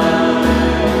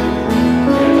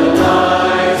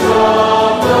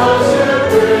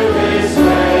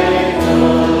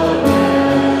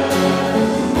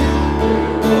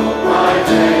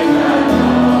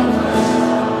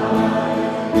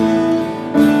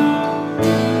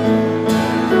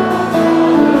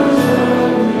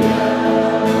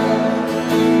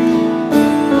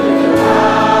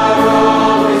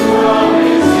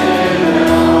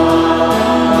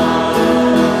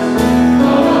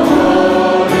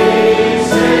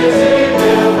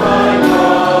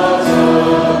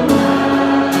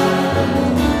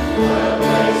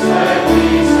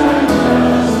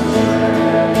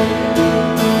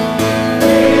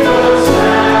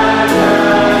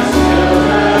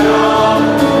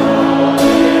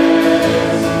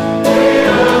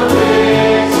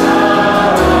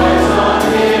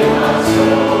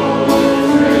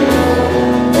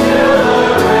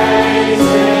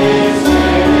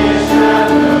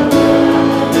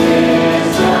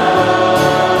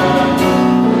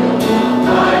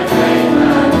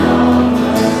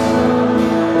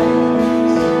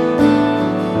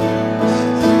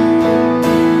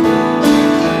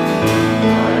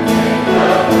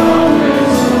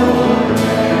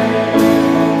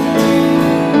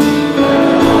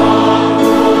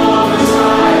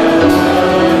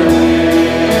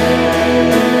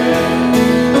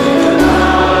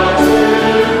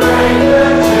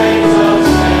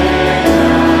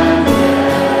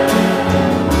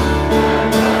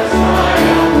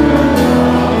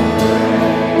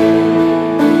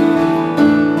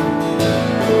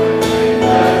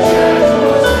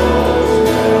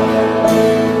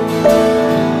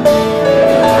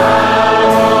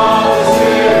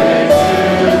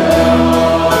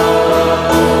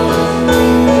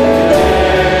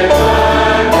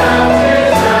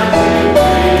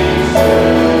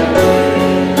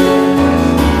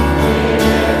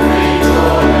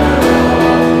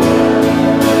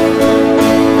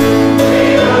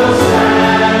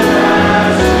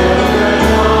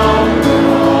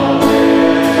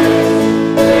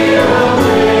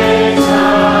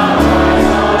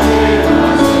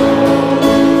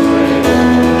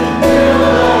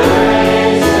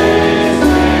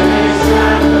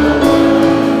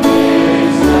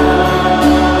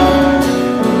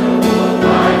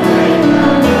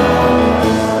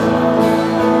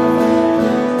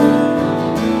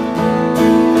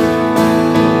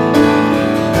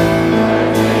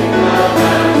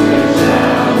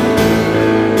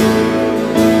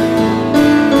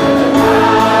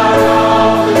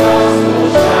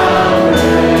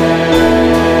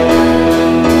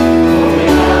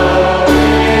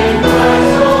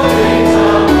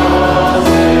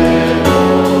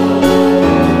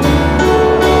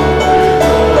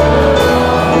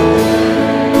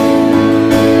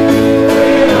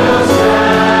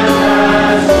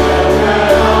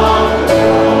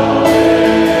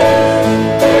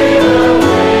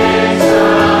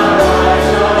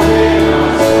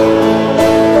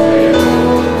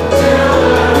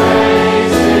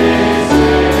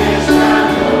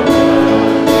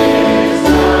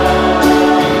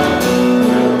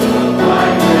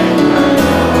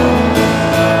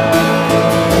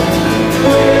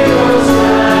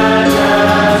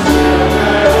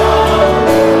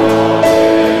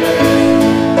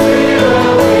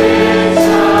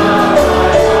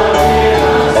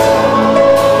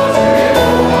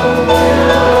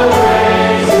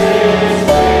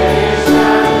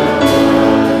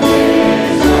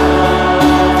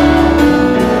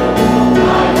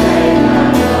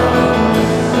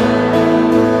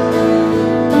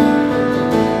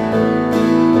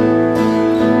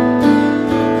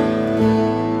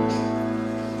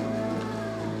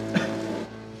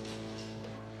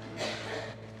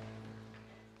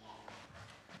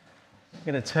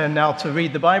 going to turn now to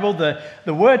read the Bible.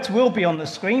 The words will be on the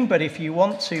screen, but if you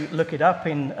want to look it up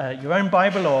in your own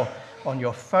Bible or on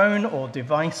your phone or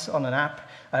device on an app,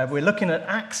 we're looking at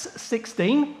Acts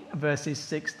 16, verses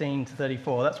 16 to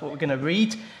 34. That's what we're going to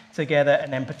read together,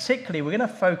 and then particularly we're going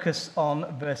to focus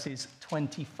on verses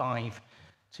 25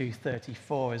 to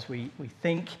 34 as we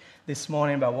think this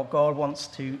morning about what God wants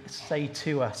to say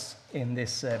to us in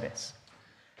this service.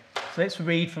 So let's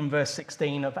read from verse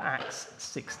 16 of Acts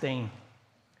 16.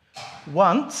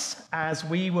 Once, as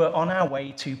we were on our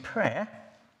way to prayer,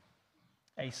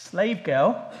 a slave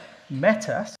girl met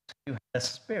us who had a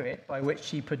spirit by which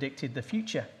she predicted the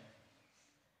future.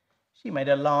 She made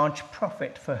a large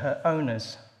profit for her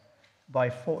owners by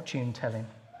fortune telling.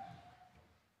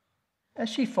 As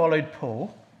she followed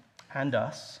Paul and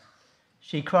us,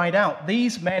 she cried out,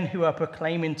 "These men who are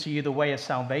proclaiming to you the way of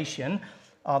salvation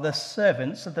are the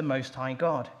servants of the Most High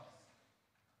God."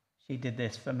 She did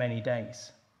this for many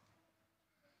days.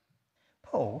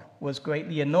 Paul was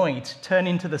greatly annoyed.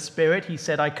 Turning to the Spirit, he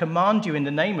said, "I command you in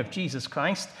the name of Jesus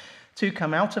Christ to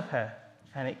come out of her."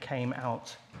 And it came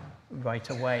out right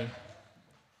away.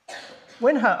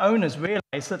 When her owners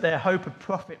realized that their hope of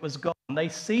profit was gone, they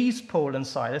seized Paul and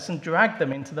Silas and dragged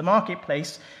them into the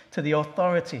marketplace to the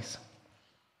authorities.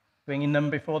 Bringing them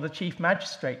before the chief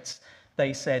magistrates,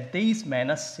 they said, "These men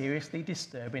are seriously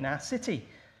disturbing our city.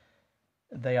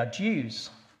 They are Jews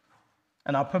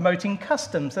and are promoting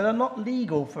customs that are not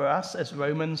legal for us as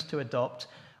Romans to adopt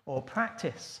or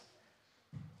practice."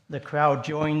 The crowd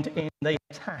joined in the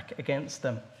attack against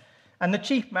them, and the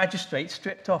chief magistrate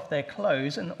stripped off their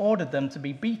clothes and ordered them to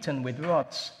be beaten with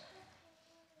rods.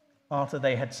 After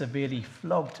they had severely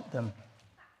flogged them,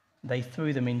 they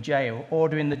threw them in jail,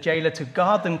 ordering the jailer to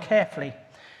guard them carefully.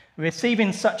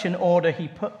 Receiving such an order, he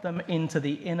put them into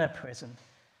the inner prison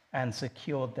and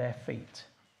secured their feet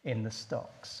in the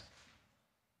stocks.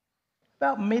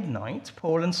 About midnight,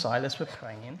 Paul and Silas were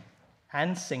praying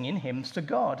and singing hymns to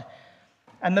God,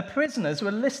 and the prisoners were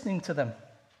listening to them.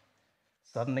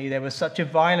 Suddenly there was such a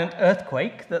violent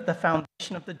earthquake that the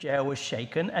foundation of the jail was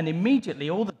shaken, and immediately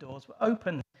all the doors were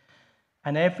opened,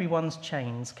 and everyone's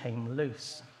chains came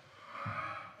loose.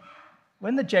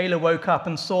 When the jailer woke up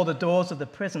and saw the doors of the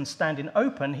prison standing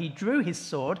open, he drew his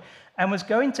sword and was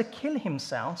going to kill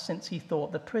himself since he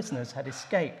thought the prisoners had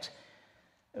escaped.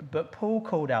 But Paul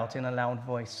called out in a loud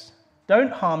voice,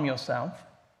 "Don't harm yourself,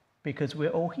 because we're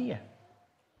all here."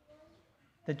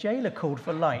 The jailer called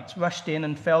for lights, rushed in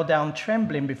and fell down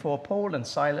trembling before Paul and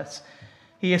Silas.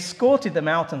 He escorted them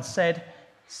out and said,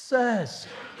 "Sirs,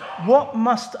 what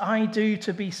must I do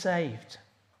to be saved?"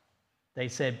 They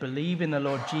said, "Believe in the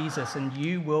Lord Jesus and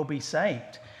you will be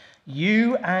saved,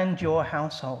 you and your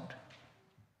household."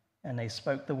 And they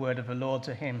spoke the word of the Lord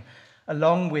to him,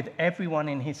 along with everyone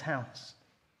in his house.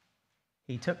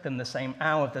 He took them the same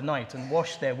hour of the night and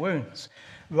washed their wounds.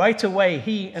 Right away,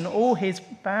 he and all his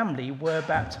family were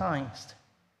baptized.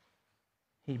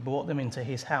 He brought them into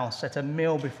his house, set a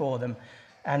meal before them,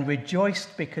 and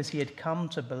rejoiced because he had come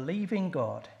to believe in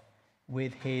God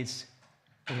with his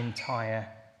entire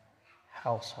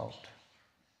household.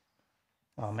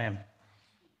 Amen.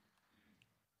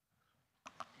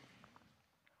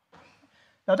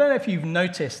 Now, I don't know if you've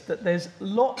noticed that there's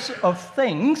lots of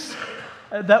things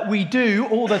that we do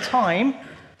all the time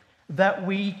that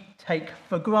we take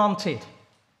for granted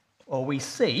or we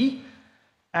see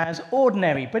as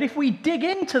ordinary. But if we dig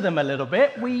into them a little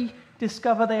bit, we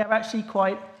discover they are actually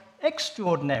quite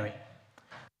extraordinary.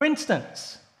 For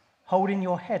instance, holding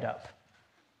your head up.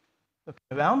 Looking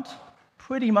around,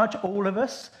 pretty much all of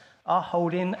us are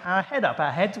holding our head up.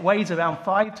 Our head weighs around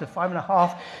 5 to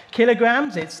 5.5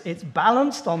 kilograms. It's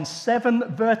balanced on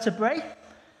 7 vertebrae.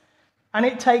 And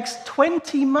it takes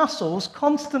 20 muscles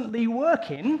constantly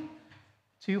working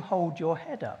to hold your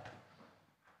head up.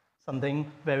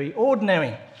 Something very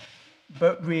ordinary,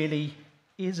 but really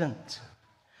isn't.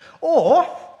 Or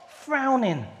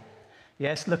frowning.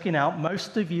 Yes, looking out,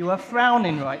 most of you are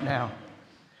frowning right now.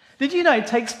 Did you know it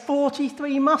takes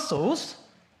 43 muscles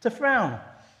to frown?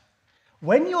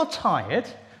 When you're tired,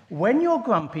 when you're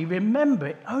grumpy, remember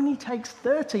it only takes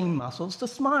 13 muscles to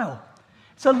smile.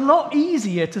 It's a lot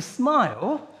easier to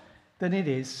smile than it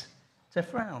is to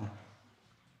frown.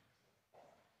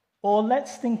 Or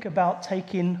let's think about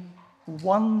taking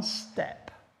one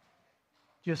step,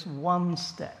 just one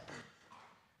step.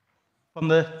 From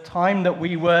the time that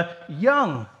we were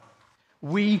young,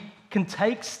 we can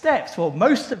take steps, well,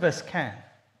 most of us can.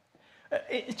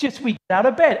 It's just we get out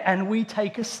of bed and we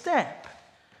take a step.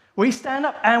 We stand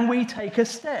up and we take a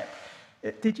step.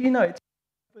 Did you know it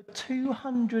takes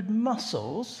 200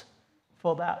 muscles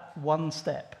for that one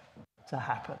step to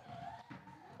happen?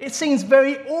 It seems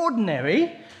very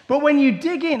ordinary, but when you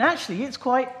dig in, actually, it's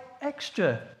quite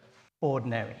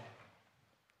extraordinary.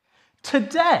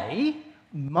 Today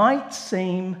might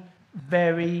seem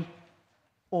very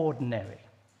ordinary.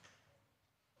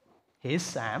 Here's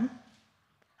Sam,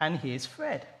 and here's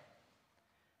Fred.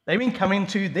 They've been coming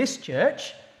to this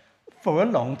church for a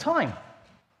long time,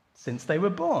 since they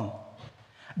were born.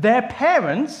 Their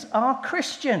parents are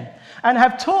Christian and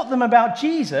have taught them about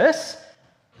Jesus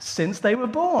since they were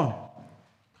born.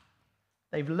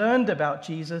 They've learned about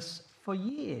Jesus for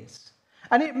years.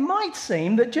 And it might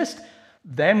seem that just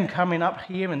them coming up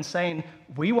here and saying,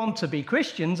 we want to be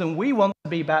Christians and we want to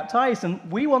be baptized and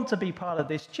we want to be part of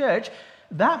this church,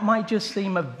 that might just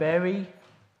seem a very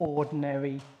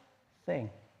ordinary thing.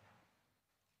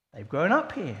 They've grown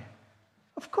up here.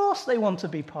 Of course they want to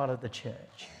be part of the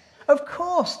church. Of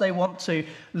course they want to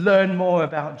learn more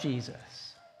about Jesus.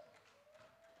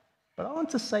 But I want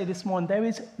to say this morning, there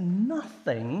is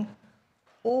nothing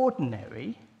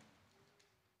ordinary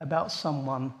about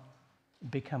someone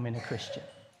becoming a Christian.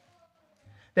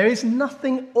 There is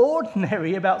nothing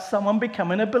ordinary about someone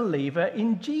becoming a believer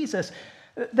in Jesus.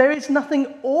 There is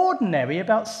nothing ordinary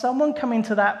about someone coming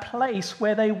to that place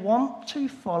where they want to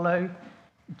follow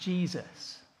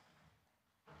Jesus.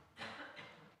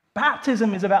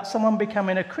 Baptism is about someone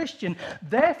becoming a Christian.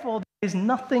 Therefore, there is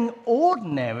nothing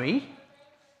ordinary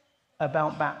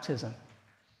about baptism.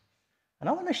 And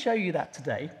I want to show you that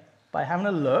today by having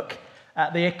a look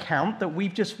at the account that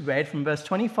we've just read from verse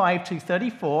 25 to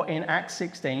 34 in Acts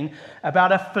 16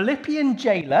 about a Philippian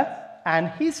jailer and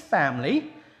his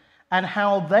family and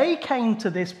how they came to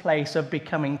this place of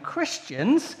becoming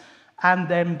Christians and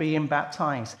then being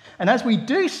baptized. And as we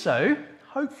do so,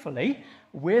 hopefully,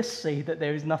 we'll see that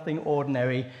there is nothing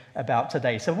ordinary about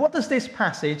today. So what does this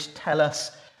passage tell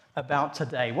us about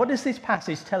today? What does this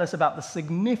passage tell us about the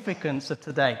significance of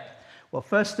today? Well,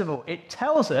 first of all, it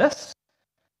tells us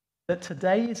that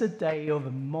today is a day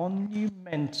of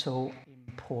monumental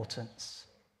importance.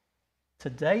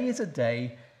 Today is a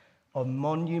day of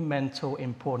monumental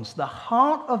importance. The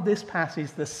heart of this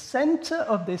passage, the center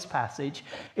of this passage,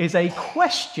 is a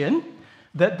question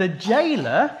that the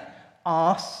jailer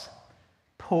asks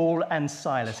Paul and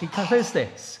Silas. He says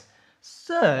this,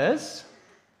 "Sirs,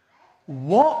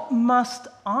 what must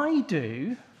I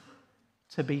do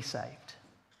to be saved?"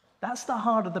 That's the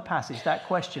heart of the passage, that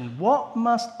question. What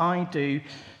must I do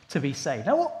to be saved?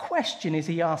 Now, what question is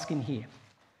he asking here?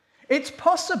 It's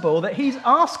possible that he's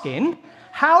asking,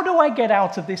 how do I get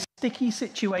out of this sticky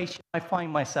situation I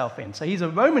find myself in? So he's a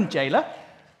Roman jailer,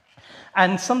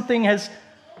 and something has,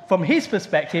 from his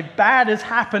perspective, bad has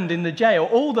happened in the jail.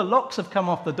 All the locks have come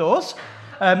off the doors.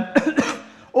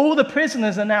 All the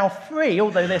prisoners are now free,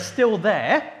 although they're still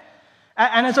there.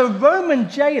 And as a Roman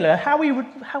jailer, how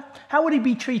would he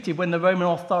be treated when the Roman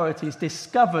authorities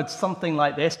discovered something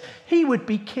like this? He would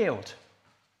be killed.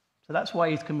 So that's why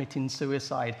he's committing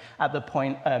suicide at the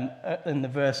point in the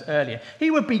verse earlier.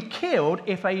 He would be killed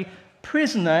if a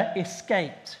prisoner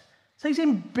escaped. So he's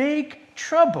in big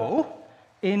trouble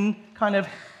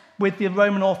with the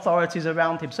Roman authorities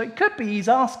around him. So it could be he's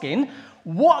asking,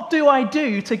 what do I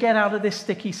do to get out of this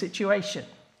sticky situation?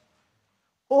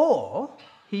 Or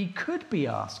he could be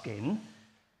asking,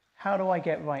 how do I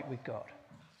get right with God?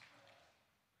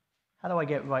 How do I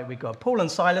get right with God? Paul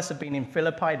and Silas have been in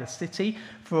Philippi, the city,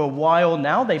 for a while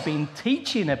now. They've been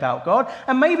teaching about God,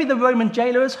 and maybe the Roman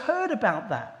jailer has heard about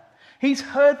that. He's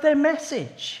heard their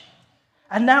message.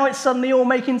 And now it's suddenly all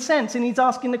making sense, and he's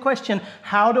asking the question,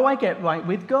 how do I get right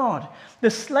with God?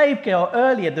 The slave girl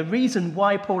earlier, the reason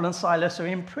why Paul and Silas are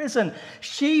in prison,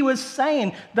 she was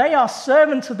saying they are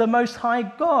servants of the Most High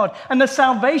God, and the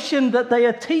salvation that they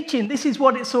are teaching, this is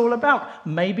what it's all about.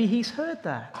 Maybe he's heard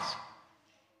that.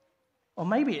 Or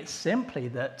maybe it's simply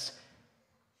that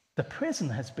the prison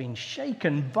has been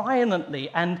shaken violently,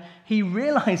 and he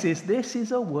realizes this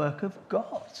is a work of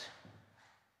God,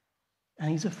 and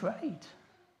he's afraid.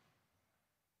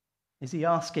 Is he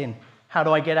asking, how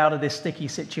do I get out of this sticky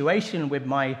situation with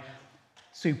my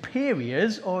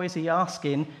superiors? Or is he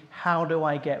asking, how do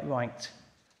I get right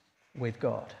with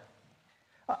God?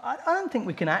 I don't think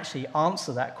we can actually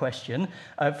answer that question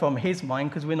from his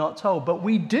mind because we're not told. But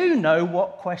we do know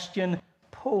what question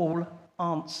Paul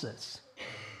answers.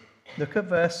 Look at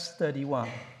verse 31.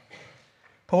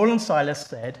 Paul and Silas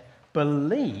said,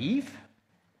 "Believe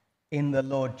in the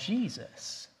Lord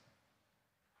Jesus,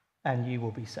 and you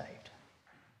will be saved."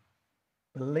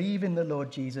 Believe in the Lord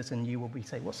Jesus and you will be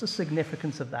saved. What's the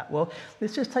significance of that? Well,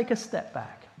 let's just take a step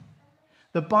back.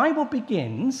 The Bible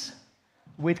begins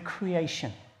with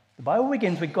creation. The Bible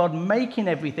begins with God making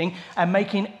everything and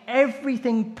making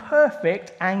everything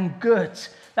perfect and good.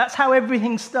 That's how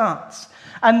everything starts.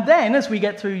 And then as we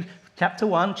get through chapter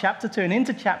 1, chapter 2, and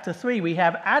into chapter 3, we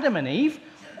have Adam and Eve,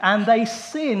 and they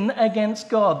sin against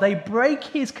God. They break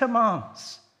his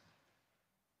commands.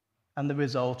 And the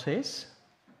result is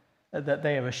that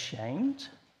they are ashamed.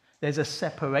 There's a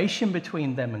separation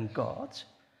between them and God.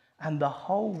 And the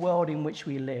whole world in which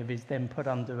we live is then put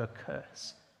under a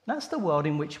curse. That's the world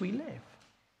in which we live.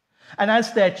 And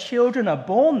as their children are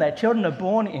born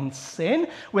in sin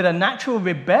with a natural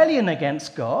rebellion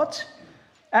against God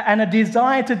and a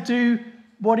desire to do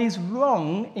what is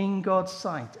wrong in God's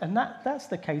sight. And that's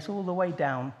the case all the way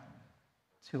down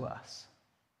to us.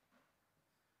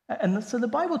 And so the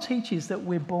Bible teaches that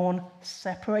we're born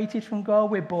separated from God,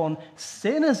 we're born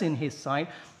sinners in his sight,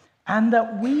 and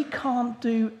that we can't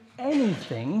do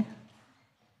anything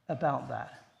about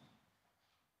that.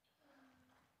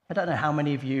 I don't know how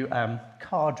many of you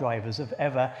car drivers have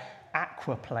ever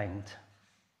aquaplaned.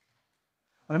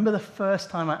 I remember the first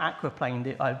time I aquaplaned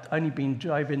it, I'd only been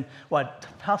driving, I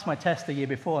passed my test the year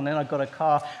before, and then I got a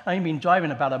car. I'd only been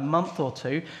driving about a month or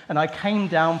two, and I came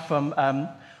down from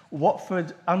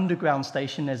Watford Underground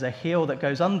Station. There's a hill that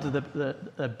goes under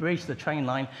the bridge, the train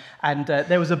line, and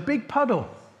there was a big puddle.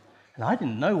 And I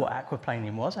didn't know what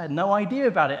aquaplaning was. I had no idea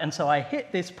about it. And so I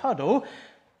hit this puddle,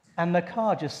 and the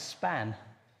car just span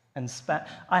and span.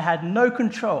 I had no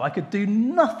control. I could do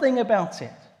nothing about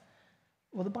it.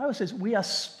 Well, the Bible says we are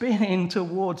spinning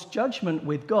towards judgment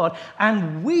with God,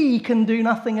 and we can do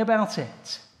nothing about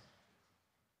it.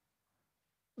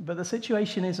 But the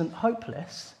situation isn't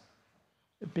hopeless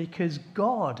because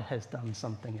God has done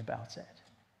something about it.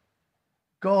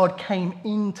 God came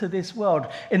into this world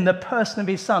in the person of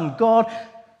his Son. God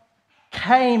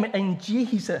came in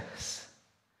Jesus,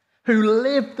 who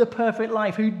lived the perfect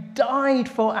life, who died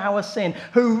for our sin,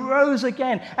 who rose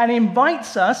again, and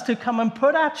invites us to come and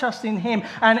put our trust in him.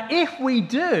 And if we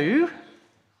do,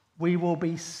 we will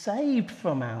be saved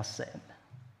from our sin,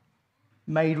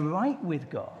 made right with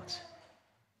God.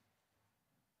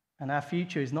 And our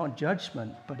future is not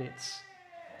judgment, but it's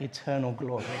eternal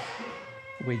glory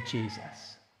with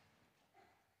Jesus.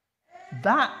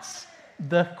 That's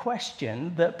the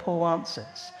question that Paul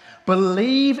answers.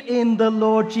 Believe in the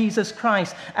Lord Jesus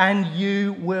Christ and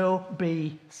you will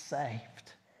be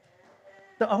saved.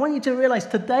 So I want you to realize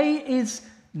today is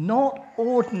not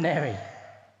ordinary.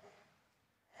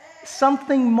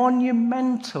 Something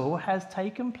monumental has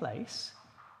taken place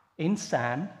in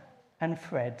Sam and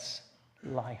Fred's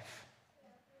life.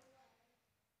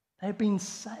 They've been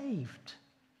saved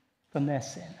from their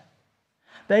sin.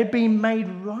 They've been made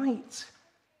right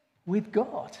with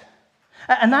God.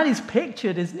 And that is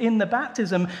pictured as in the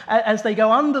baptism. As they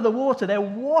go under the water, they're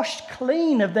washed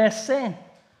clean of their sin.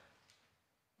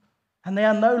 And they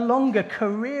are no longer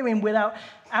careering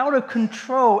out of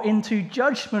control into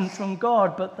judgment from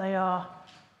God, but they are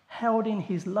held in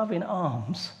his loving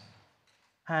arms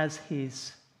as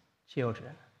his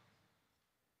children.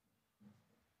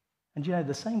 And you know,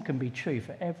 the same can be true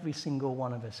for every single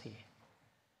one of us here.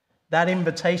 That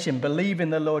invitation, believe in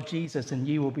the Lord Jesus and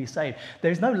you will be saved.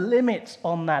 There's no limits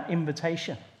on that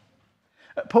invitation.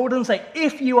 Paul doesn't say,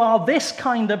 if you are this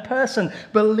kind of person,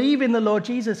 believe in the Lord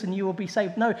Jesus and you will be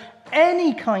saved. No,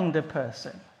 any kind of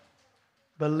person,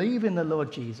 believe in the Lord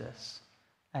Jesus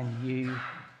and you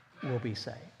will be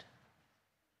saved.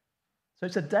 So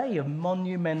it's a day of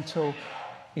monumental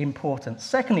importance.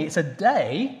 Secondly, it's a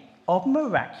day of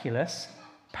miraculous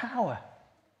power.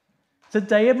 It's a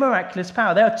day of miraculous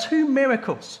power. There are two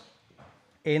miracles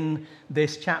in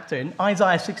this chapter. In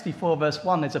Isaiah 64 verse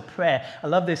 1, there's a prayer. I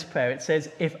love this prayer. It says,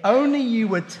 if only you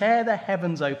would tear the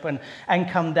heavens open and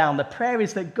come down. The prayer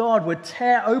is that God would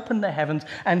tear open the heavens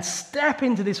and step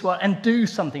into this world and do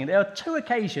something. There are two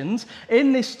occasions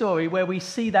in this story where we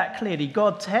see that clearly.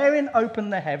 God tearing open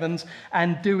the heavens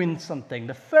and doing something.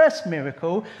 The first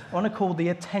miracle I want to call the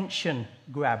attention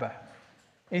grabber.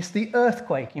 It's the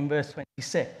earthquake in verse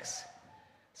 26.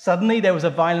 Suddenly there was a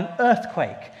violent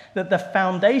earthquake, that the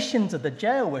foundations of the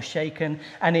jail were shaken,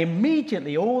 and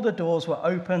immediately all the doors were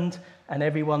opened and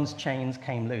everyone's chains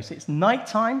came loose. It's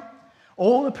nighttime.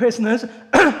 All the prisoners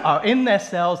are in their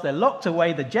cells. They're locked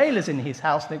away. The jailer's in his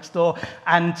house next door.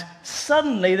 And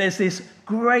suddenly there's this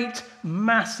great,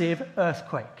 massive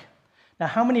earthquake. Now,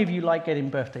 how many of you like getting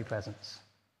birthday presents?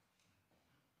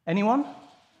 Anyone?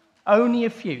 Only a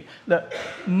few. Look,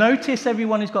 notice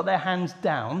everyone who's got their hands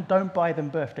down. Don't buy them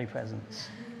birthday presents.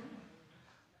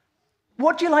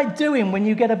 What do you like doing when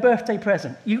you get a birthday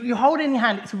present? You hold it in your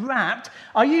hand, it's wrapped.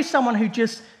 Are you someone who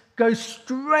just goes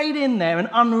straight in there and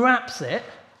unwraps it?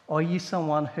 Or are you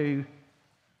someone who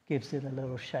gives it a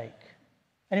little shake?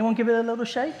 Anyone give it a little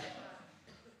shake?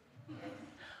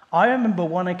 I remember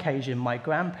one occasion my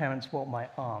grandparents bought my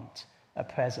aunt a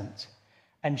present,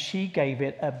 and she gave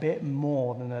it a bit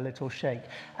more than a little shake.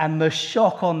 And the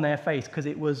shock on their face, because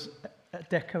it was a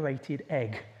decorated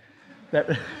egg,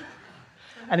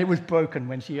 and it was broken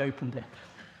when she opened it.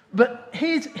 But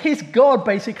here's God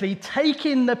basically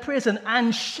taking the prison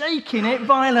and shaking it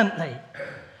violently,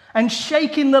 and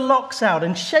shaking the locks out,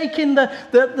 and shaking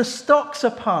the stocks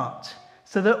apart,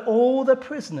 so that all the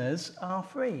prisoners are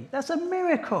free. That's a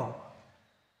miracle.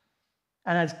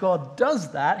 And as God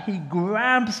does that, he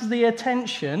grabs the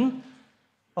attention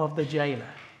of the jailer.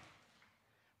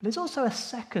 But there's also a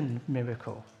second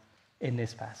miracle in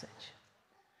this passage.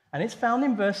 And it's found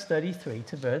in verse 33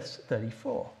 to verse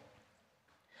 34.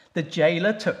 The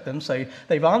jailer took them, so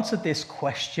they've answered this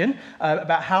question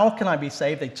about how can I be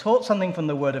saved. They taught something from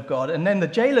the word of God. And then the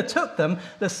jailer took them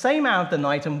the same hour of the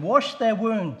night and washed their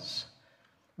wounds.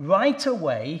 Right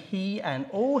away, he and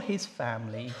all his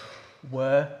family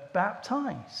were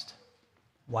baptized.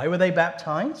 Why were they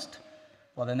baptized?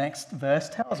 Well, the next verse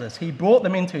tells us. He brought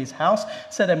them into his house,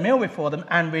 set a meal before them,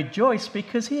 and rejoiced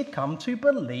because he had come to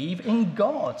believe in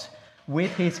God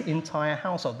with his entire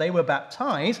household. They were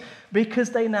baptized because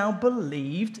they now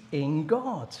believed in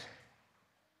God.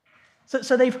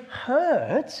 So they've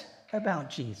heard about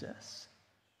Jesus.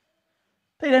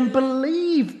 They then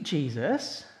believe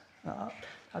Jesus.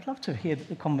 I'd love to hear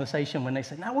the conversation when they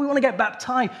say, now we want to get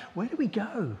baptized. Where do we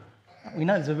go? We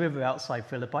know there's a river outside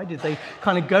Philippi. Did they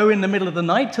kind of go in the middle of the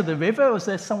night to the river, or was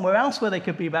there somewhere else where they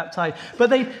could be baptized? But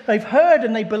they've heard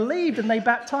and they believed and they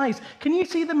baptized. Can you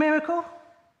see the miracle?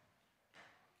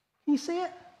 Can you see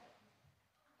it?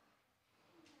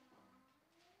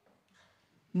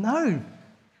 No,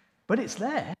 but it's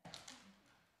there.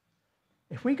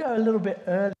 If we go a little bit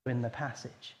earlier in the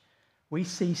passage, we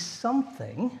see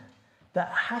something that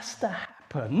has to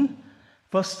happen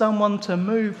for someone to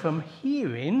move from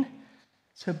hearing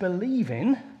to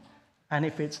believing, and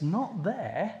if it's not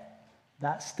there,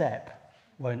 that step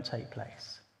won't take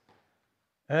place.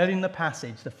 Early in the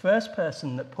passage, the first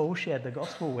person that Paul shared the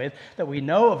gospel with, that we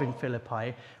know of in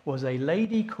Philippi, was a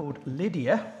lady called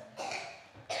Lydia,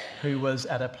 who was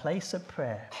at a place of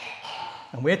prayer.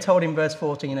 And we're told in verse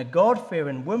 14, a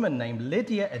God-fearing woman named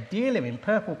Lydia, a dealer in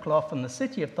purple cloth from the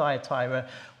city of Thyatira,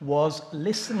 was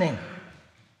listening.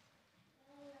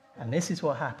 And this is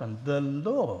what happened. The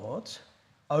Lord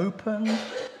opened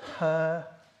her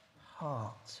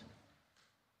heart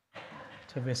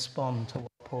to respond to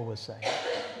what Paul was saying.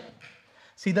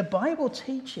 See, the Bible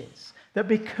teaches that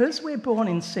because we're born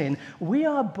in sin, we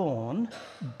are born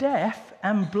deaf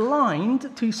and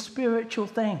blind to spiritual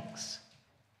things.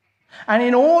 And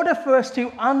in order for us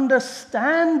to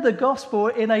understand the gospel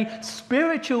in a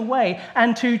spiritual way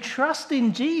and to trust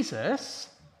in Jesus,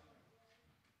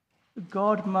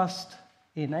 God must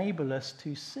enable us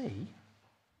to see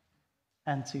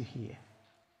and to hear.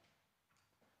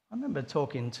 I remember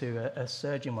talking to a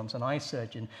surgeon once, an eye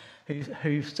surgeon,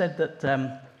 who said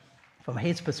that from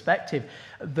his perspective,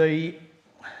 the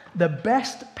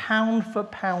best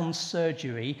pound-for-pound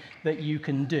surgery that you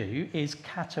can do is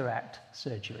cataract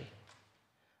surgery,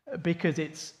 because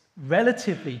it's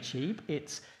relatively cheap,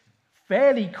 it's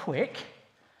fairly quick,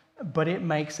 but it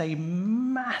makes a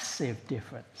massive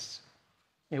difference.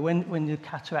 When the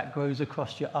cataract grows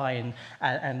across your eye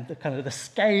and the kind of the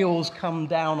scales come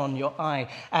down on your eye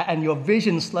and your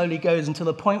vision slowly goes until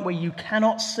the point where you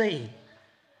cannot see.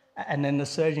 And then the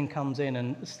surgeon comes in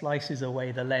and slices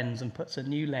away the lens and puts a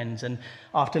new lens. And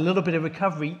after a little bit of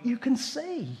recovery, you can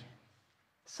see.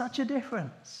 Such a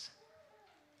difference.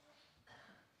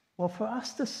 Well, for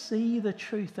us to see the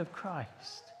truth of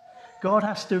Christ, God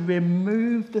has to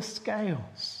remove the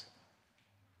scales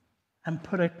and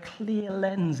put a clear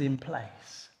lens in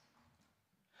place.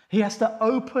 He has to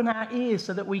open our ears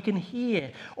so that we can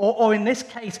hear. Or in this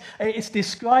case, it's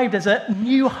described as a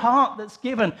new heart that's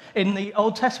given. In the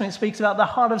Old Testament, it speaks about the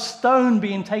heart of stone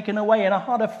being taken away and a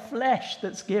heart of flesh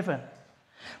that's given.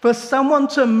 For someone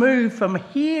to move from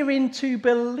hearing to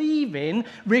believing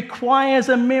requires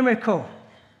a miracle.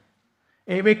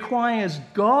 It requires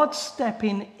God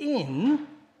stepping in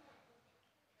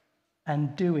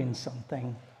and doing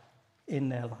something in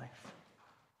their life.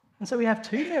 And so we have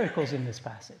two miracles in this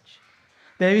passage.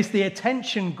 There is the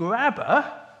attention grabber,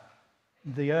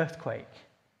 the earthquake,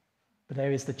 but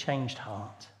there is the changed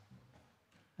heart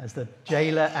as the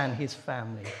jailer and his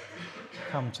family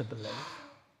come to believe.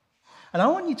 And I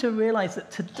want you to realize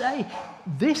that today,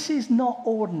 this is not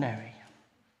ordinary.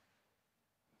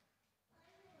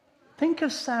 Think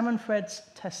of Sam and Fred's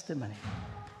testimony.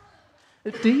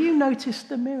 Do you notice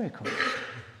the miracles?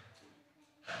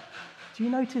 Do you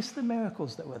notice the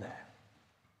miracles that were there?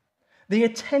 The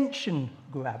attention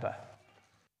grabber.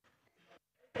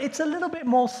 It's a little bit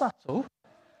more subtle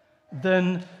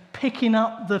than picking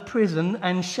up the prison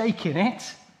and shaking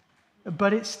it,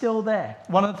 but it's still there.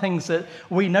 One of the things that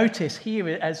we notice here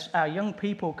as our young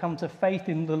people come to faith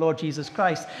in the Lord Jesus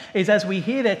Christ is as we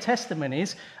hear their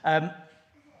testimonies,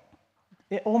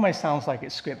 it almost sounds like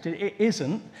it's scripted. It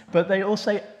isn't, but they all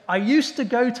say, I used to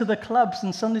go to the clubs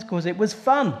and Sunday schools. It was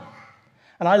fun.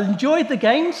 And I enjoyed the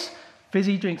games.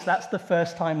 Fizzy drinks, that's the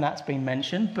first time that's been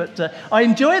mentioned. But I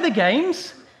enjoy the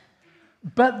games.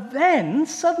 But then,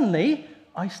 suddenly,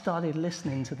 I started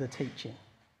listening to the teaching.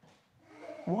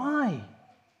 Why?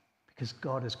 Because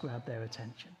God has grabbed their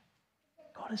attention.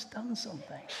 God has done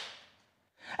something.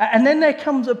 And then there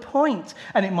comes a point,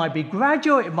 and it might be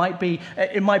gradual, it might be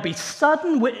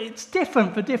sudden. It's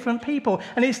different for different people,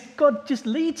 and God just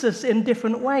leads us in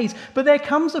different ways. But there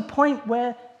comes a point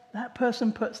where that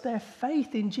person puts their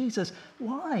faith in Jesus.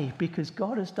 Why? Because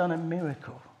God has done a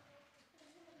miracle,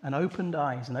 and opened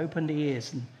eyes and opened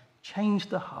ears and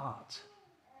changed the heart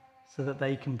so that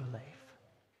they can believe.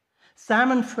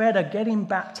 Sam and Fred are getting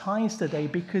baptized today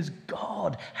because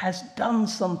God has done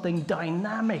something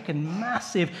dynamic and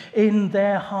massive in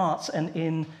their hearts and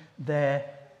in their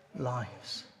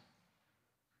lives.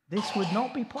 This would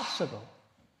not be possible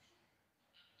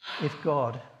if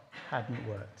God hadn't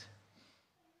worked.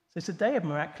 So it's a day of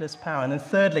miraculous power. And then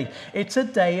thirdly, it's a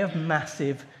day of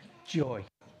massive joy.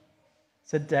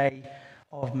 It's a day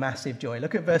of massive joy.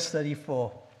 Look at verse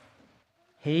 34.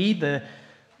 He, the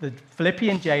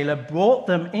Philippian jailer, brought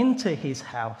them into his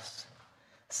house,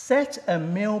 set a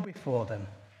meal before them,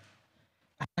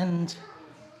 and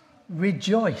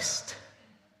rejoiced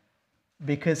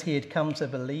because he had come to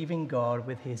believe in God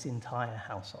with his entire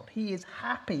household. He is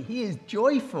happy. He is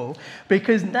joyful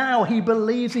because now he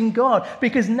believes in God,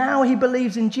 because now he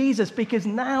believes in Jesus, because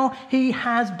now he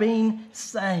has been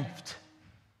saved.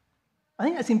 I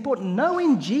think that's important.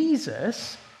 Knowing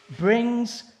Jesus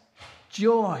brings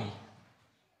joy.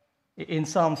 In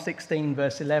Psalm 16,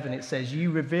 verse 11, it says,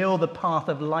 you reveal the path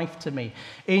of life to me.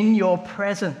 In your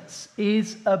presence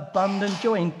is abundant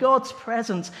joy. In God's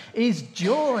presence is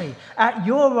joy. At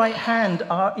your right hand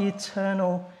are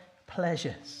eternal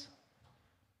pleasures.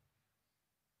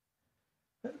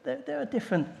 There are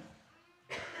different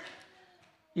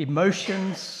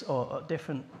emotions or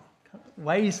different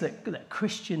ways that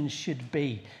Christians should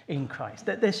be in Christ.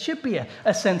 That there should be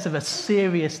a sense of a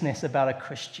seriousness about a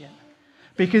Christian.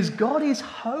 Because God is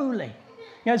holy.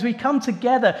 As we come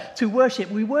together to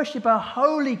worship, we worship our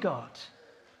holy God.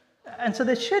 And so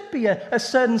there should be a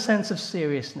certain sense of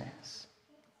seriousness.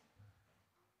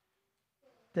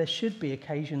 There should be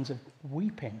occasions of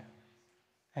weeping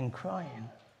and crying.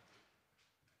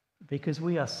 Because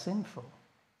we are sinful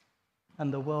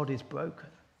and the world is broken.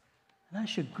 And that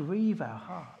should grieve our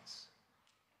hearts.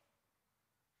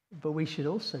 But we should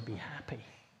also be happy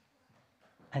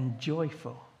and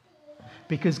joyful.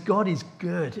 Because God is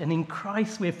good, and in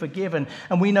Christ we're forgiven,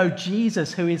 and we know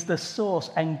Jesus, who is the source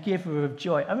and giver of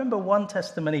joy. I remember one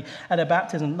testimony at a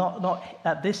baptism, not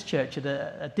at this church, at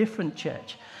a different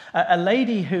church. A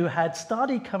lady who had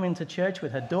started coming to church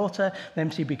with her daughter, then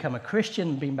she'd become a Christian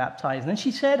and been baptized. And then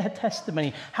she shared her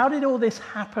testimony. How did all this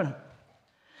happen?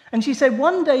 And she said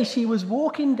one day she was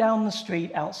walking down the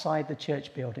street outside the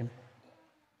church building,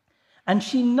 and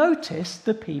she noticed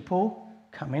the people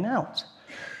coming out.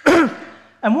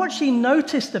 And what she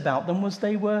noticed about them was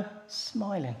they were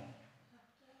smiling.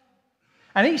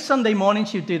 And each Sunday morning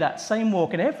she would do that same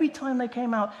walk, and every time they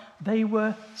came out, they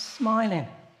were smiling.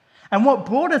 And what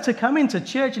brought her to come into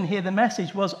church and hear the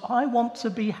message was, I want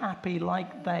to be happy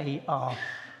like they are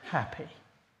happy.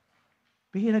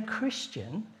 Being a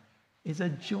Christian is a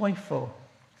joyful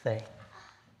thing.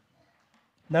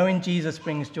 Knowing Jesus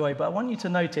brings joy. But I want you to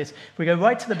notice, if we go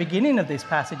right to the beginning of this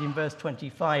passage in verse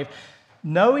 25,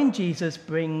 knowing Jesus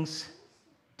brings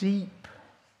deep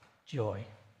joy.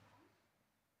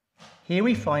 Here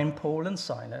we find Paul and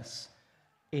Silas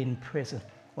in prison.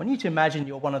 I want you to imagine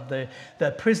you're one of the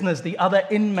prisoners, the other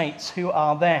inmates who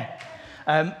are there.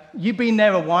 You've been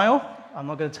there a while. I'm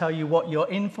not going to tell you what you're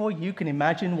in for. You can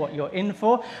imagine what you're in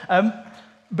for.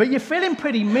 But you're feeling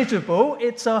pretty miserable.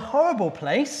 It's a horrible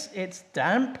place. It's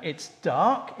damp, it's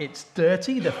dark, it's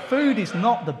dirty. The food is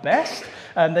not the best.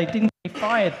 They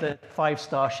fired the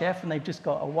 5-star chef, and they've just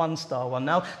got a 1-star one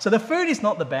now. So the food is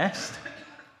not the best.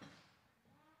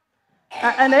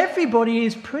 And everybody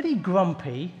is pretty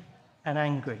grumpy and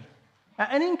angry.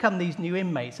 And in come these new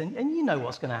inmates, and you know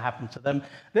what's going to happen to them.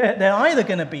 They're either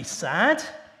going to be sad,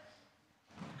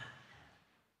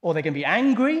 or they're going to be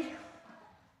angry,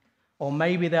 or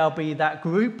maybe there'll be that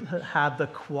group that have the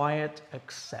quiet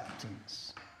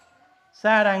acceptance.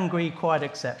 Sad, angry, quiet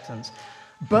acceptance.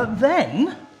 But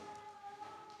then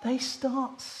they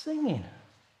start singing.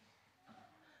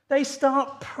 They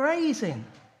start praising.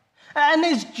 And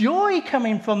there's joy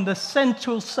coming from the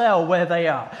central cell where they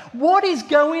are. What is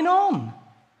going on?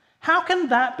 How can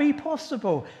that be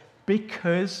possible?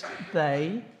 Because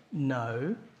they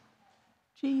know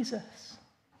Jesus.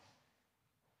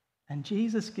 And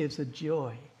Jesus gives a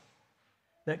joy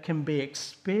that can be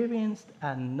experienced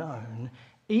and known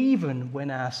even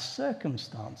when our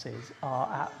circumstances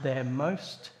are at their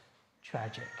most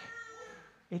tragic.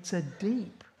 It's a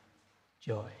deep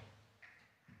joy.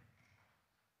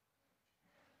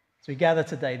 As we gather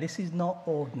today, this is not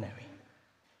ordinary.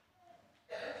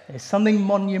 There's something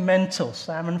monumental.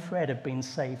 Sam and Fred have been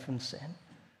saved from sin.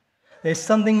 There's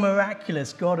something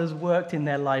miraculous God has worked in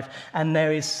their life, and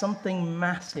there is something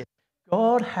massive.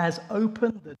 God has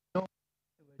opened the door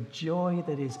to a joy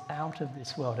that is out of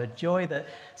this world, a joy that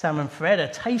Sam and Fred are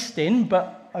tasting,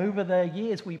 but over the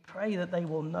years we pray that they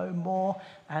will know more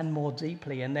and more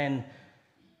deeply. And then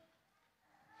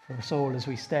for us all, as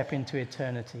we step into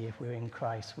eternity, if we're in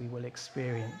Christ, we will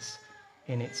experience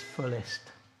in its fullest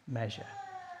measure.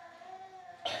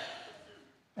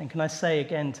 And can I say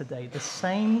again today, the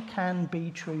same can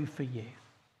be true for you.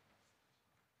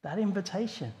 That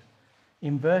invitation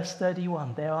in verse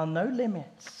 31, there are no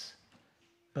limits.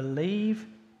 Believe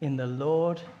in the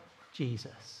Lord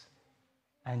Jesus,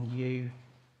 and you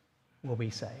will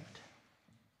be saved.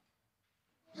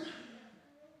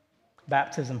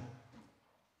 Baptism,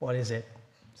 what is it?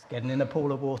 It's getting in a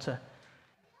pool of water,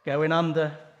 going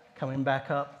under, coming back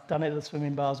up. Done it at the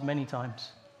swimming bars many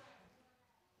times.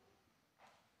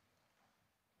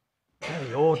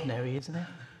 Very ordinary, isn't it?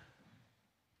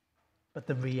 But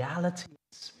the reality it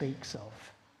speaks of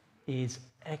is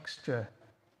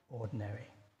extraordinary.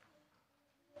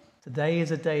 Today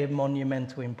is a day of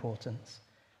monumental importance,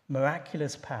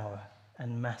 miraculous power,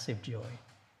 and massive joy.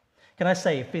 Can I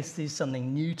say, if this is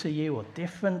something new to you or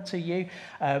different to you,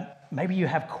 maybe you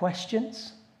have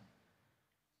questions.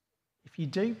 If you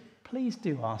do, please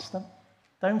do ask them.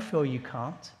 Don't feel you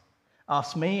can't.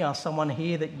 Ask me, ask someone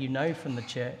here that you know from the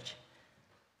church.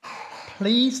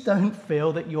 Please don't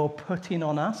feel that you're putting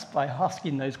on us by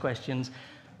asking those questions.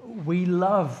 We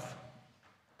love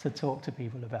to talk to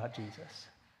people about Jesus.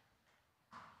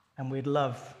 And we'd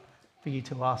love for you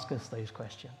to ask us those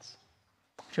questions.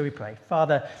 Shall we pray?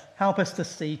 Father, help us to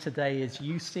see today as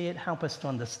you see it. Help us to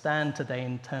understand today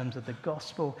in terms of the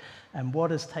gospel and what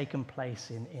has taken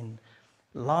place in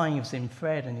lives in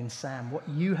Fred and in Sam, what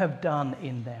you have done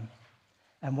in them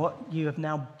and what you have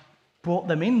now brought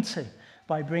them into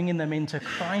by bringing them into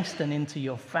Christ and into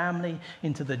your family,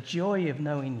 into the joy of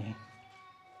knowing you.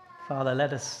 Father,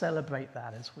 let us celebrate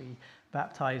that as we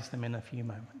baptize them in a few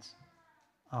moments.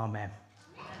 Amen.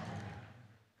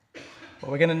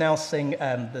 Well, we're going to now sing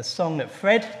the song that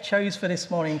Fred chose for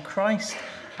this morning, Christ,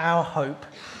 our hope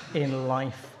in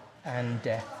life and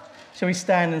death. Shall we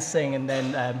stand and sing, and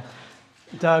then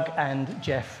Doug and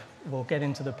Jeff will get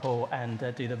into the pool and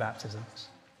do the baptisms.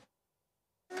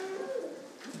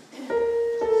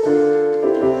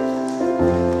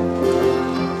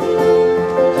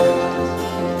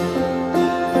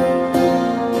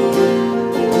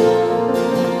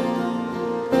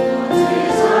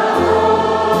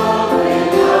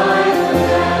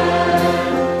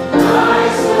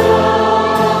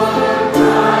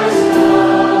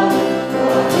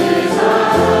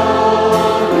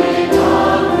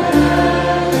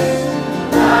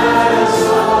 Let us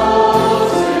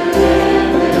all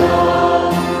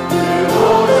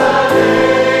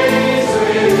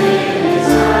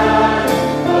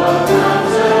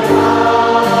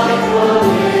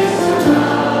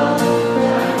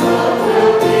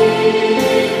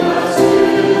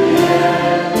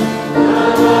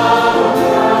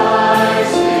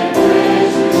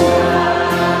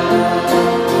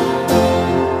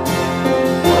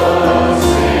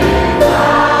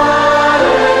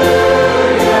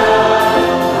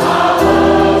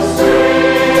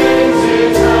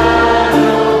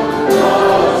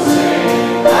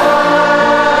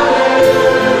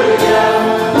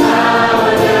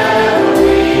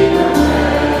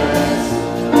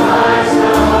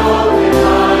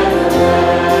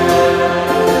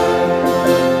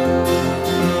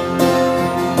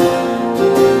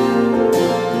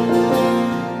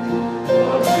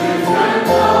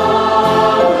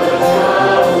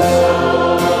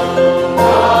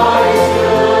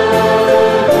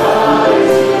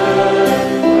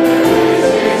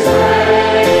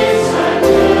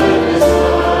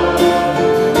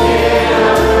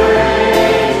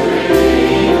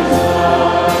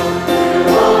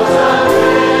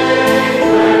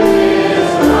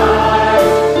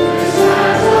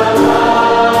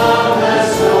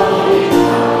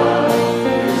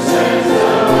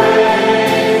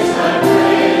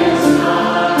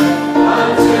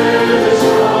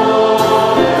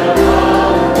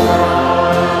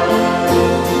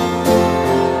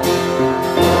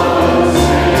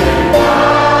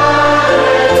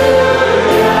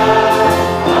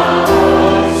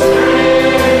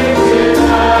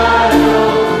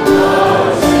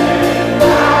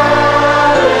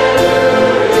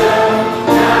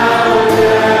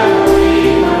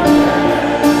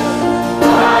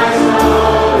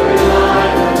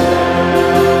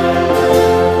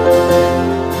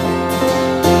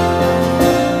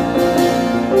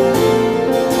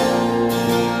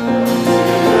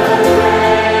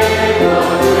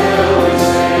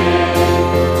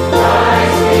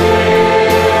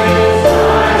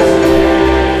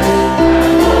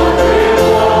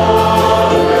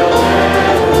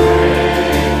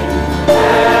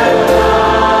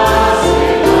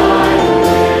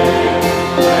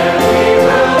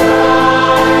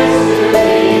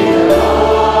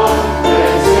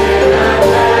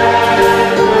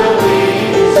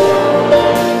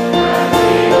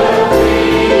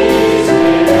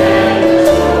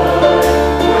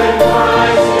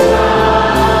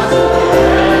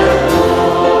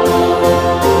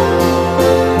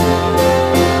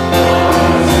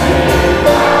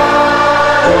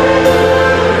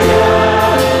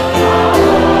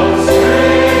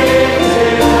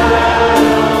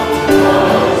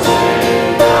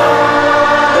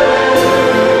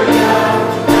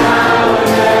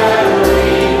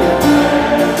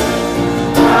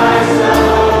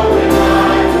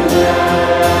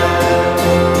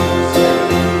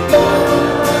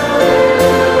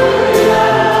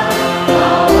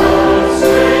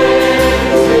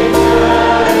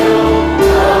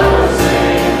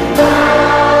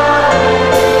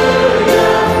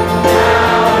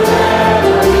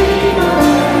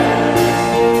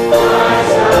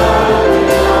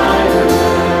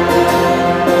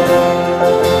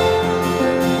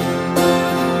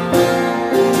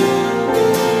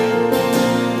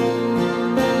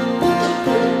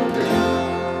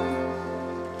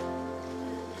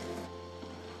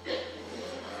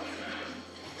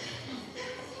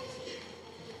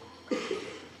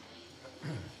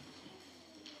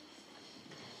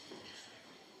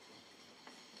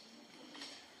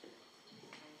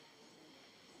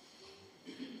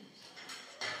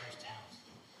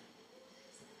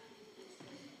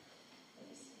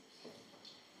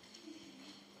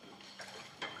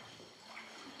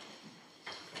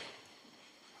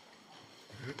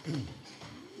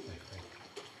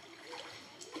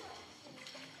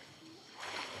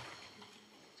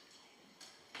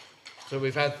So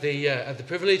we've had the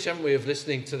privilege, haven't we, of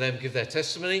listening to them give their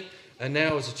testimony, and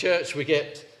now as a church we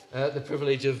get the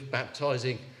privilege of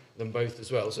baptising them both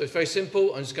as well. So it's very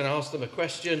simple. I'm just going to ask them a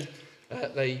question.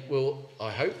 They will, I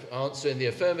hope, answer in the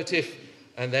affirmative,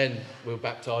 and then we'll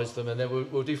baptise them, and then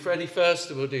we'll do Freddie first,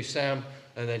 and we'll do Sam,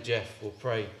 and then Jeff will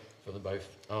pray for them both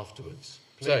afterwards.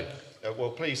 Please,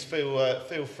 please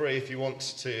feel free if you want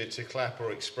to clap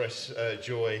or express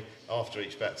joy after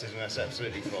each baptism. That's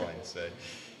absolutely fine.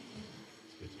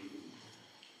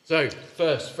 So,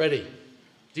 first, Freddie,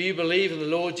 do you believe in the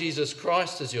Lord Jesus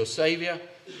Christ as your Saviour,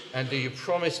 and do you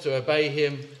promise to obey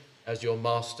him as your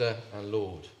Master and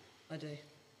Lord? I do.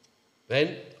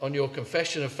 Then, on your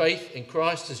confession of faith in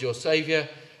Christ as your Saviour,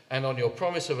 and on your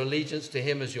promise of allegiance to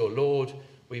him as your Lord,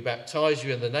 we baptise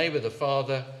you in the name of the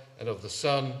Father, and of the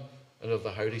Son, and of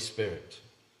the Holy Spirit.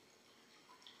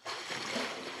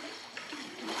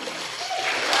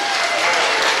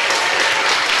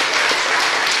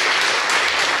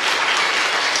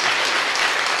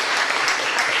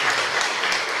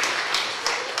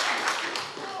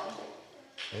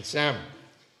 And Sam,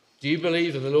 do you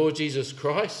believe in the Lord Jesus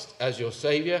Christ as your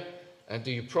Saviour, and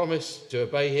do you promise to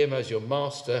obey him as your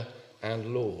Master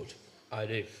and Lord? I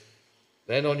do.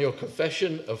 Then on your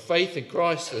confession of faith in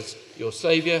Christ as your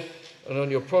Saviour, and on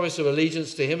your promise of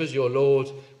allegiance to him as your Lord,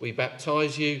 we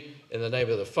baptise you in the name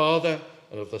of the Father,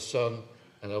 and of the Son,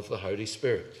 and of the Holy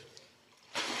Spirit.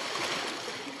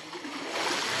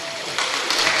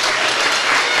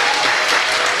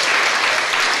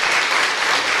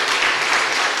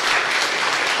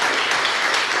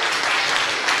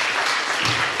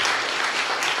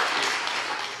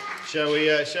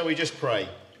 Shall we just pray?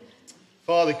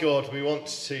 Father God, we want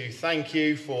to thank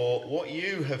you for what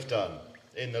you have done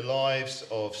in the lives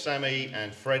of Sammy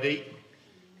and Freddie.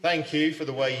 Thank you for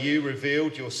the way you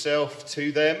revealed yourself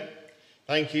to them.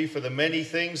 Thank you for the many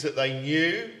things that they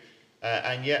knew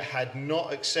and yet had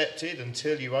not accepted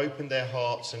until you opened their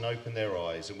hearts and opened their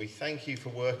eyes. And we thank you for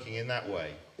working in that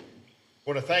way. I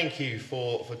want to thank you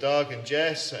for Doug and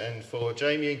Jess and for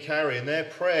Jamie and Carrie and their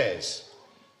prayers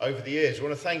over the years. I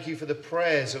want to thank you for the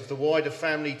prayers of the wider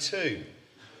family too,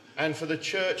 and for the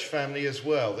church family as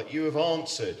well, that you have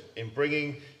answered in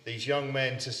bringing these young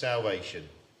men to salvation.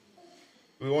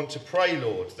 We want to pray,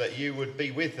 Lord, that you would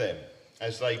be with them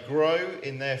as they grow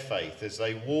in their faith, as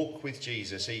they walk with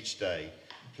Jesus each day.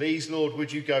 Please, Lord,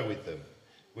 would you go with them?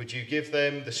 Would you give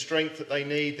them the strength that they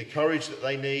need, the courage that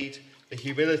they need, the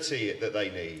humility that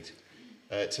they need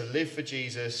to live for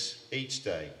Jesus each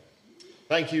day?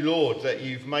 Thank you, Lord, that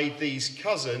you've made these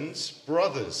cousins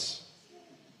brothers.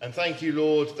 And thank you,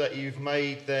 Lord, that you've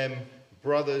made them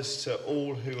brothers to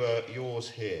all who are yours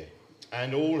here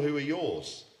and all who are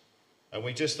yours. And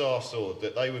we just ask, Lord,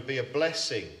 that they would be a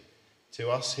blessing to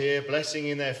us here, blessing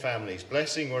in their families,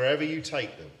 blessing wherever you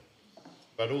take them,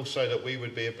 but also that we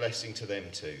would be a blessing to them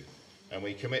too. And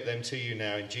we commit them to you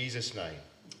now in Jesus' name.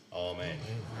 Amen.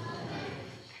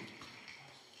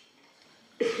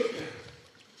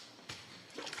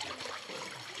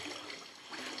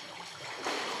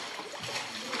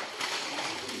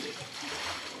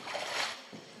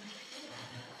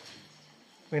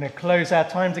 We're going to close our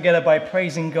time together by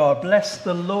praising God. Bless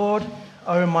the Lord,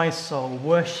 O my soul.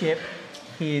 Worship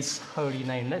his holy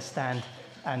name. Let's stand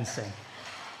and sing.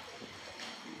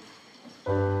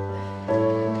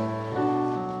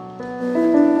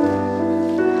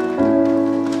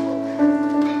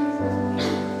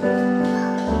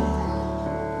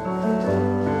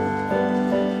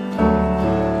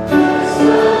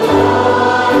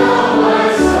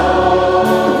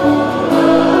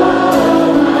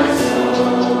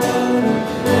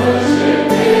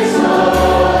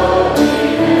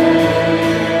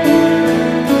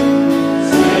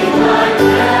 Sing like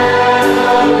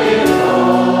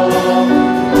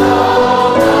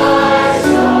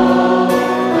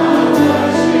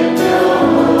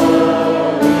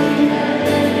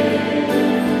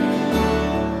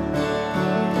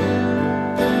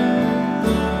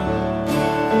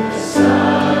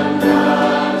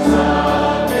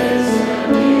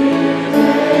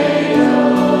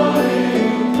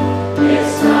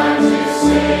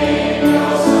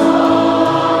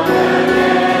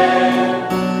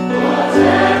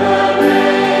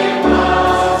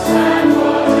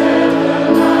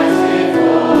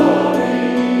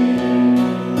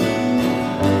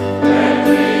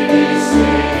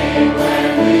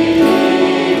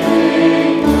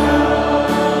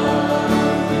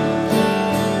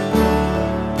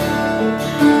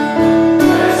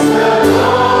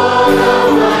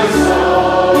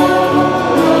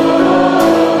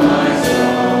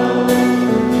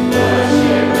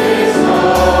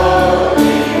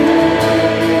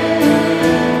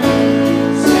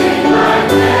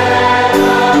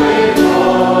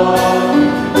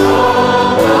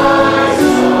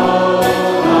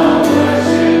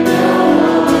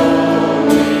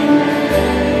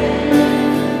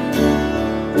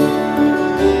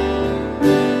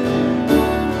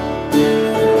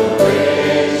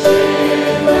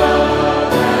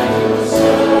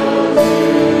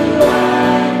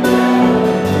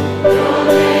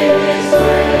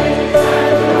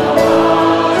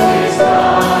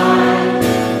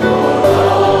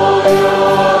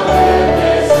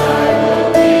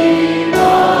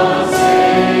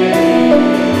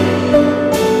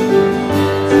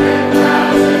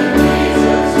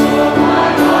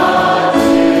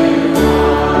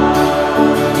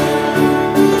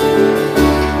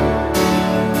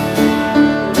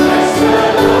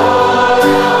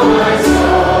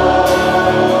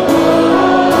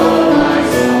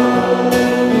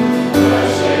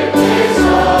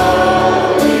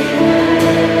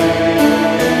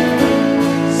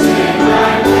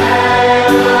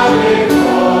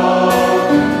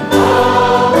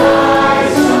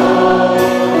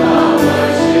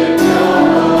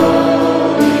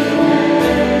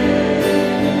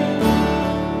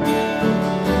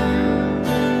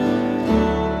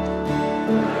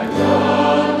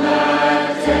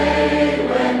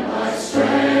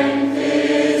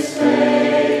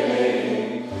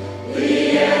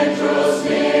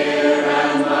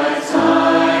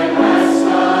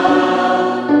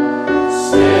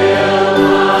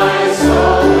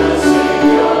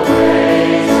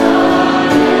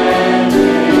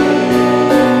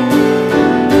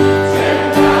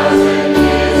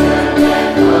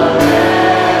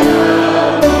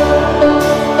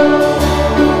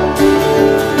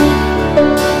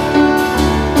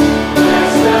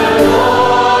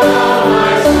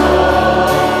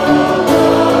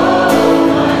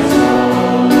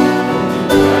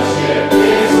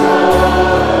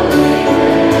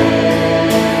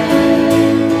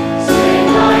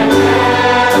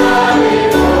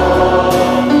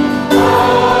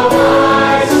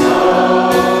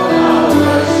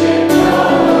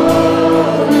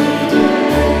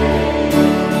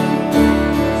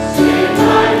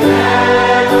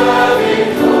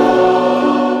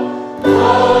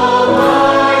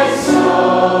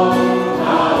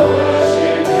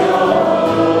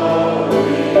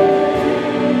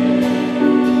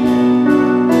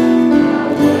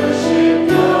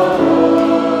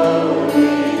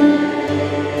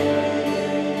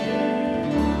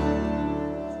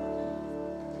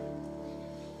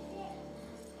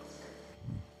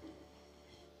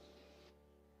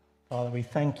we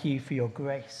thank you for your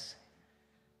grace.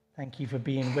 Thank you for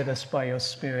being with us by your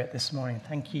Spirit this morning.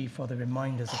 Thank you for the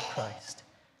reminders of Christ.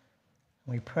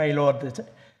 We pray, Lord,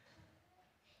 that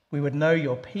we would know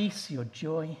your peace, your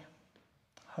joy,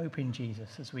 hope in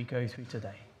Jesus as we go through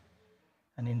today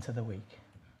and into the week.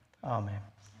 Amen.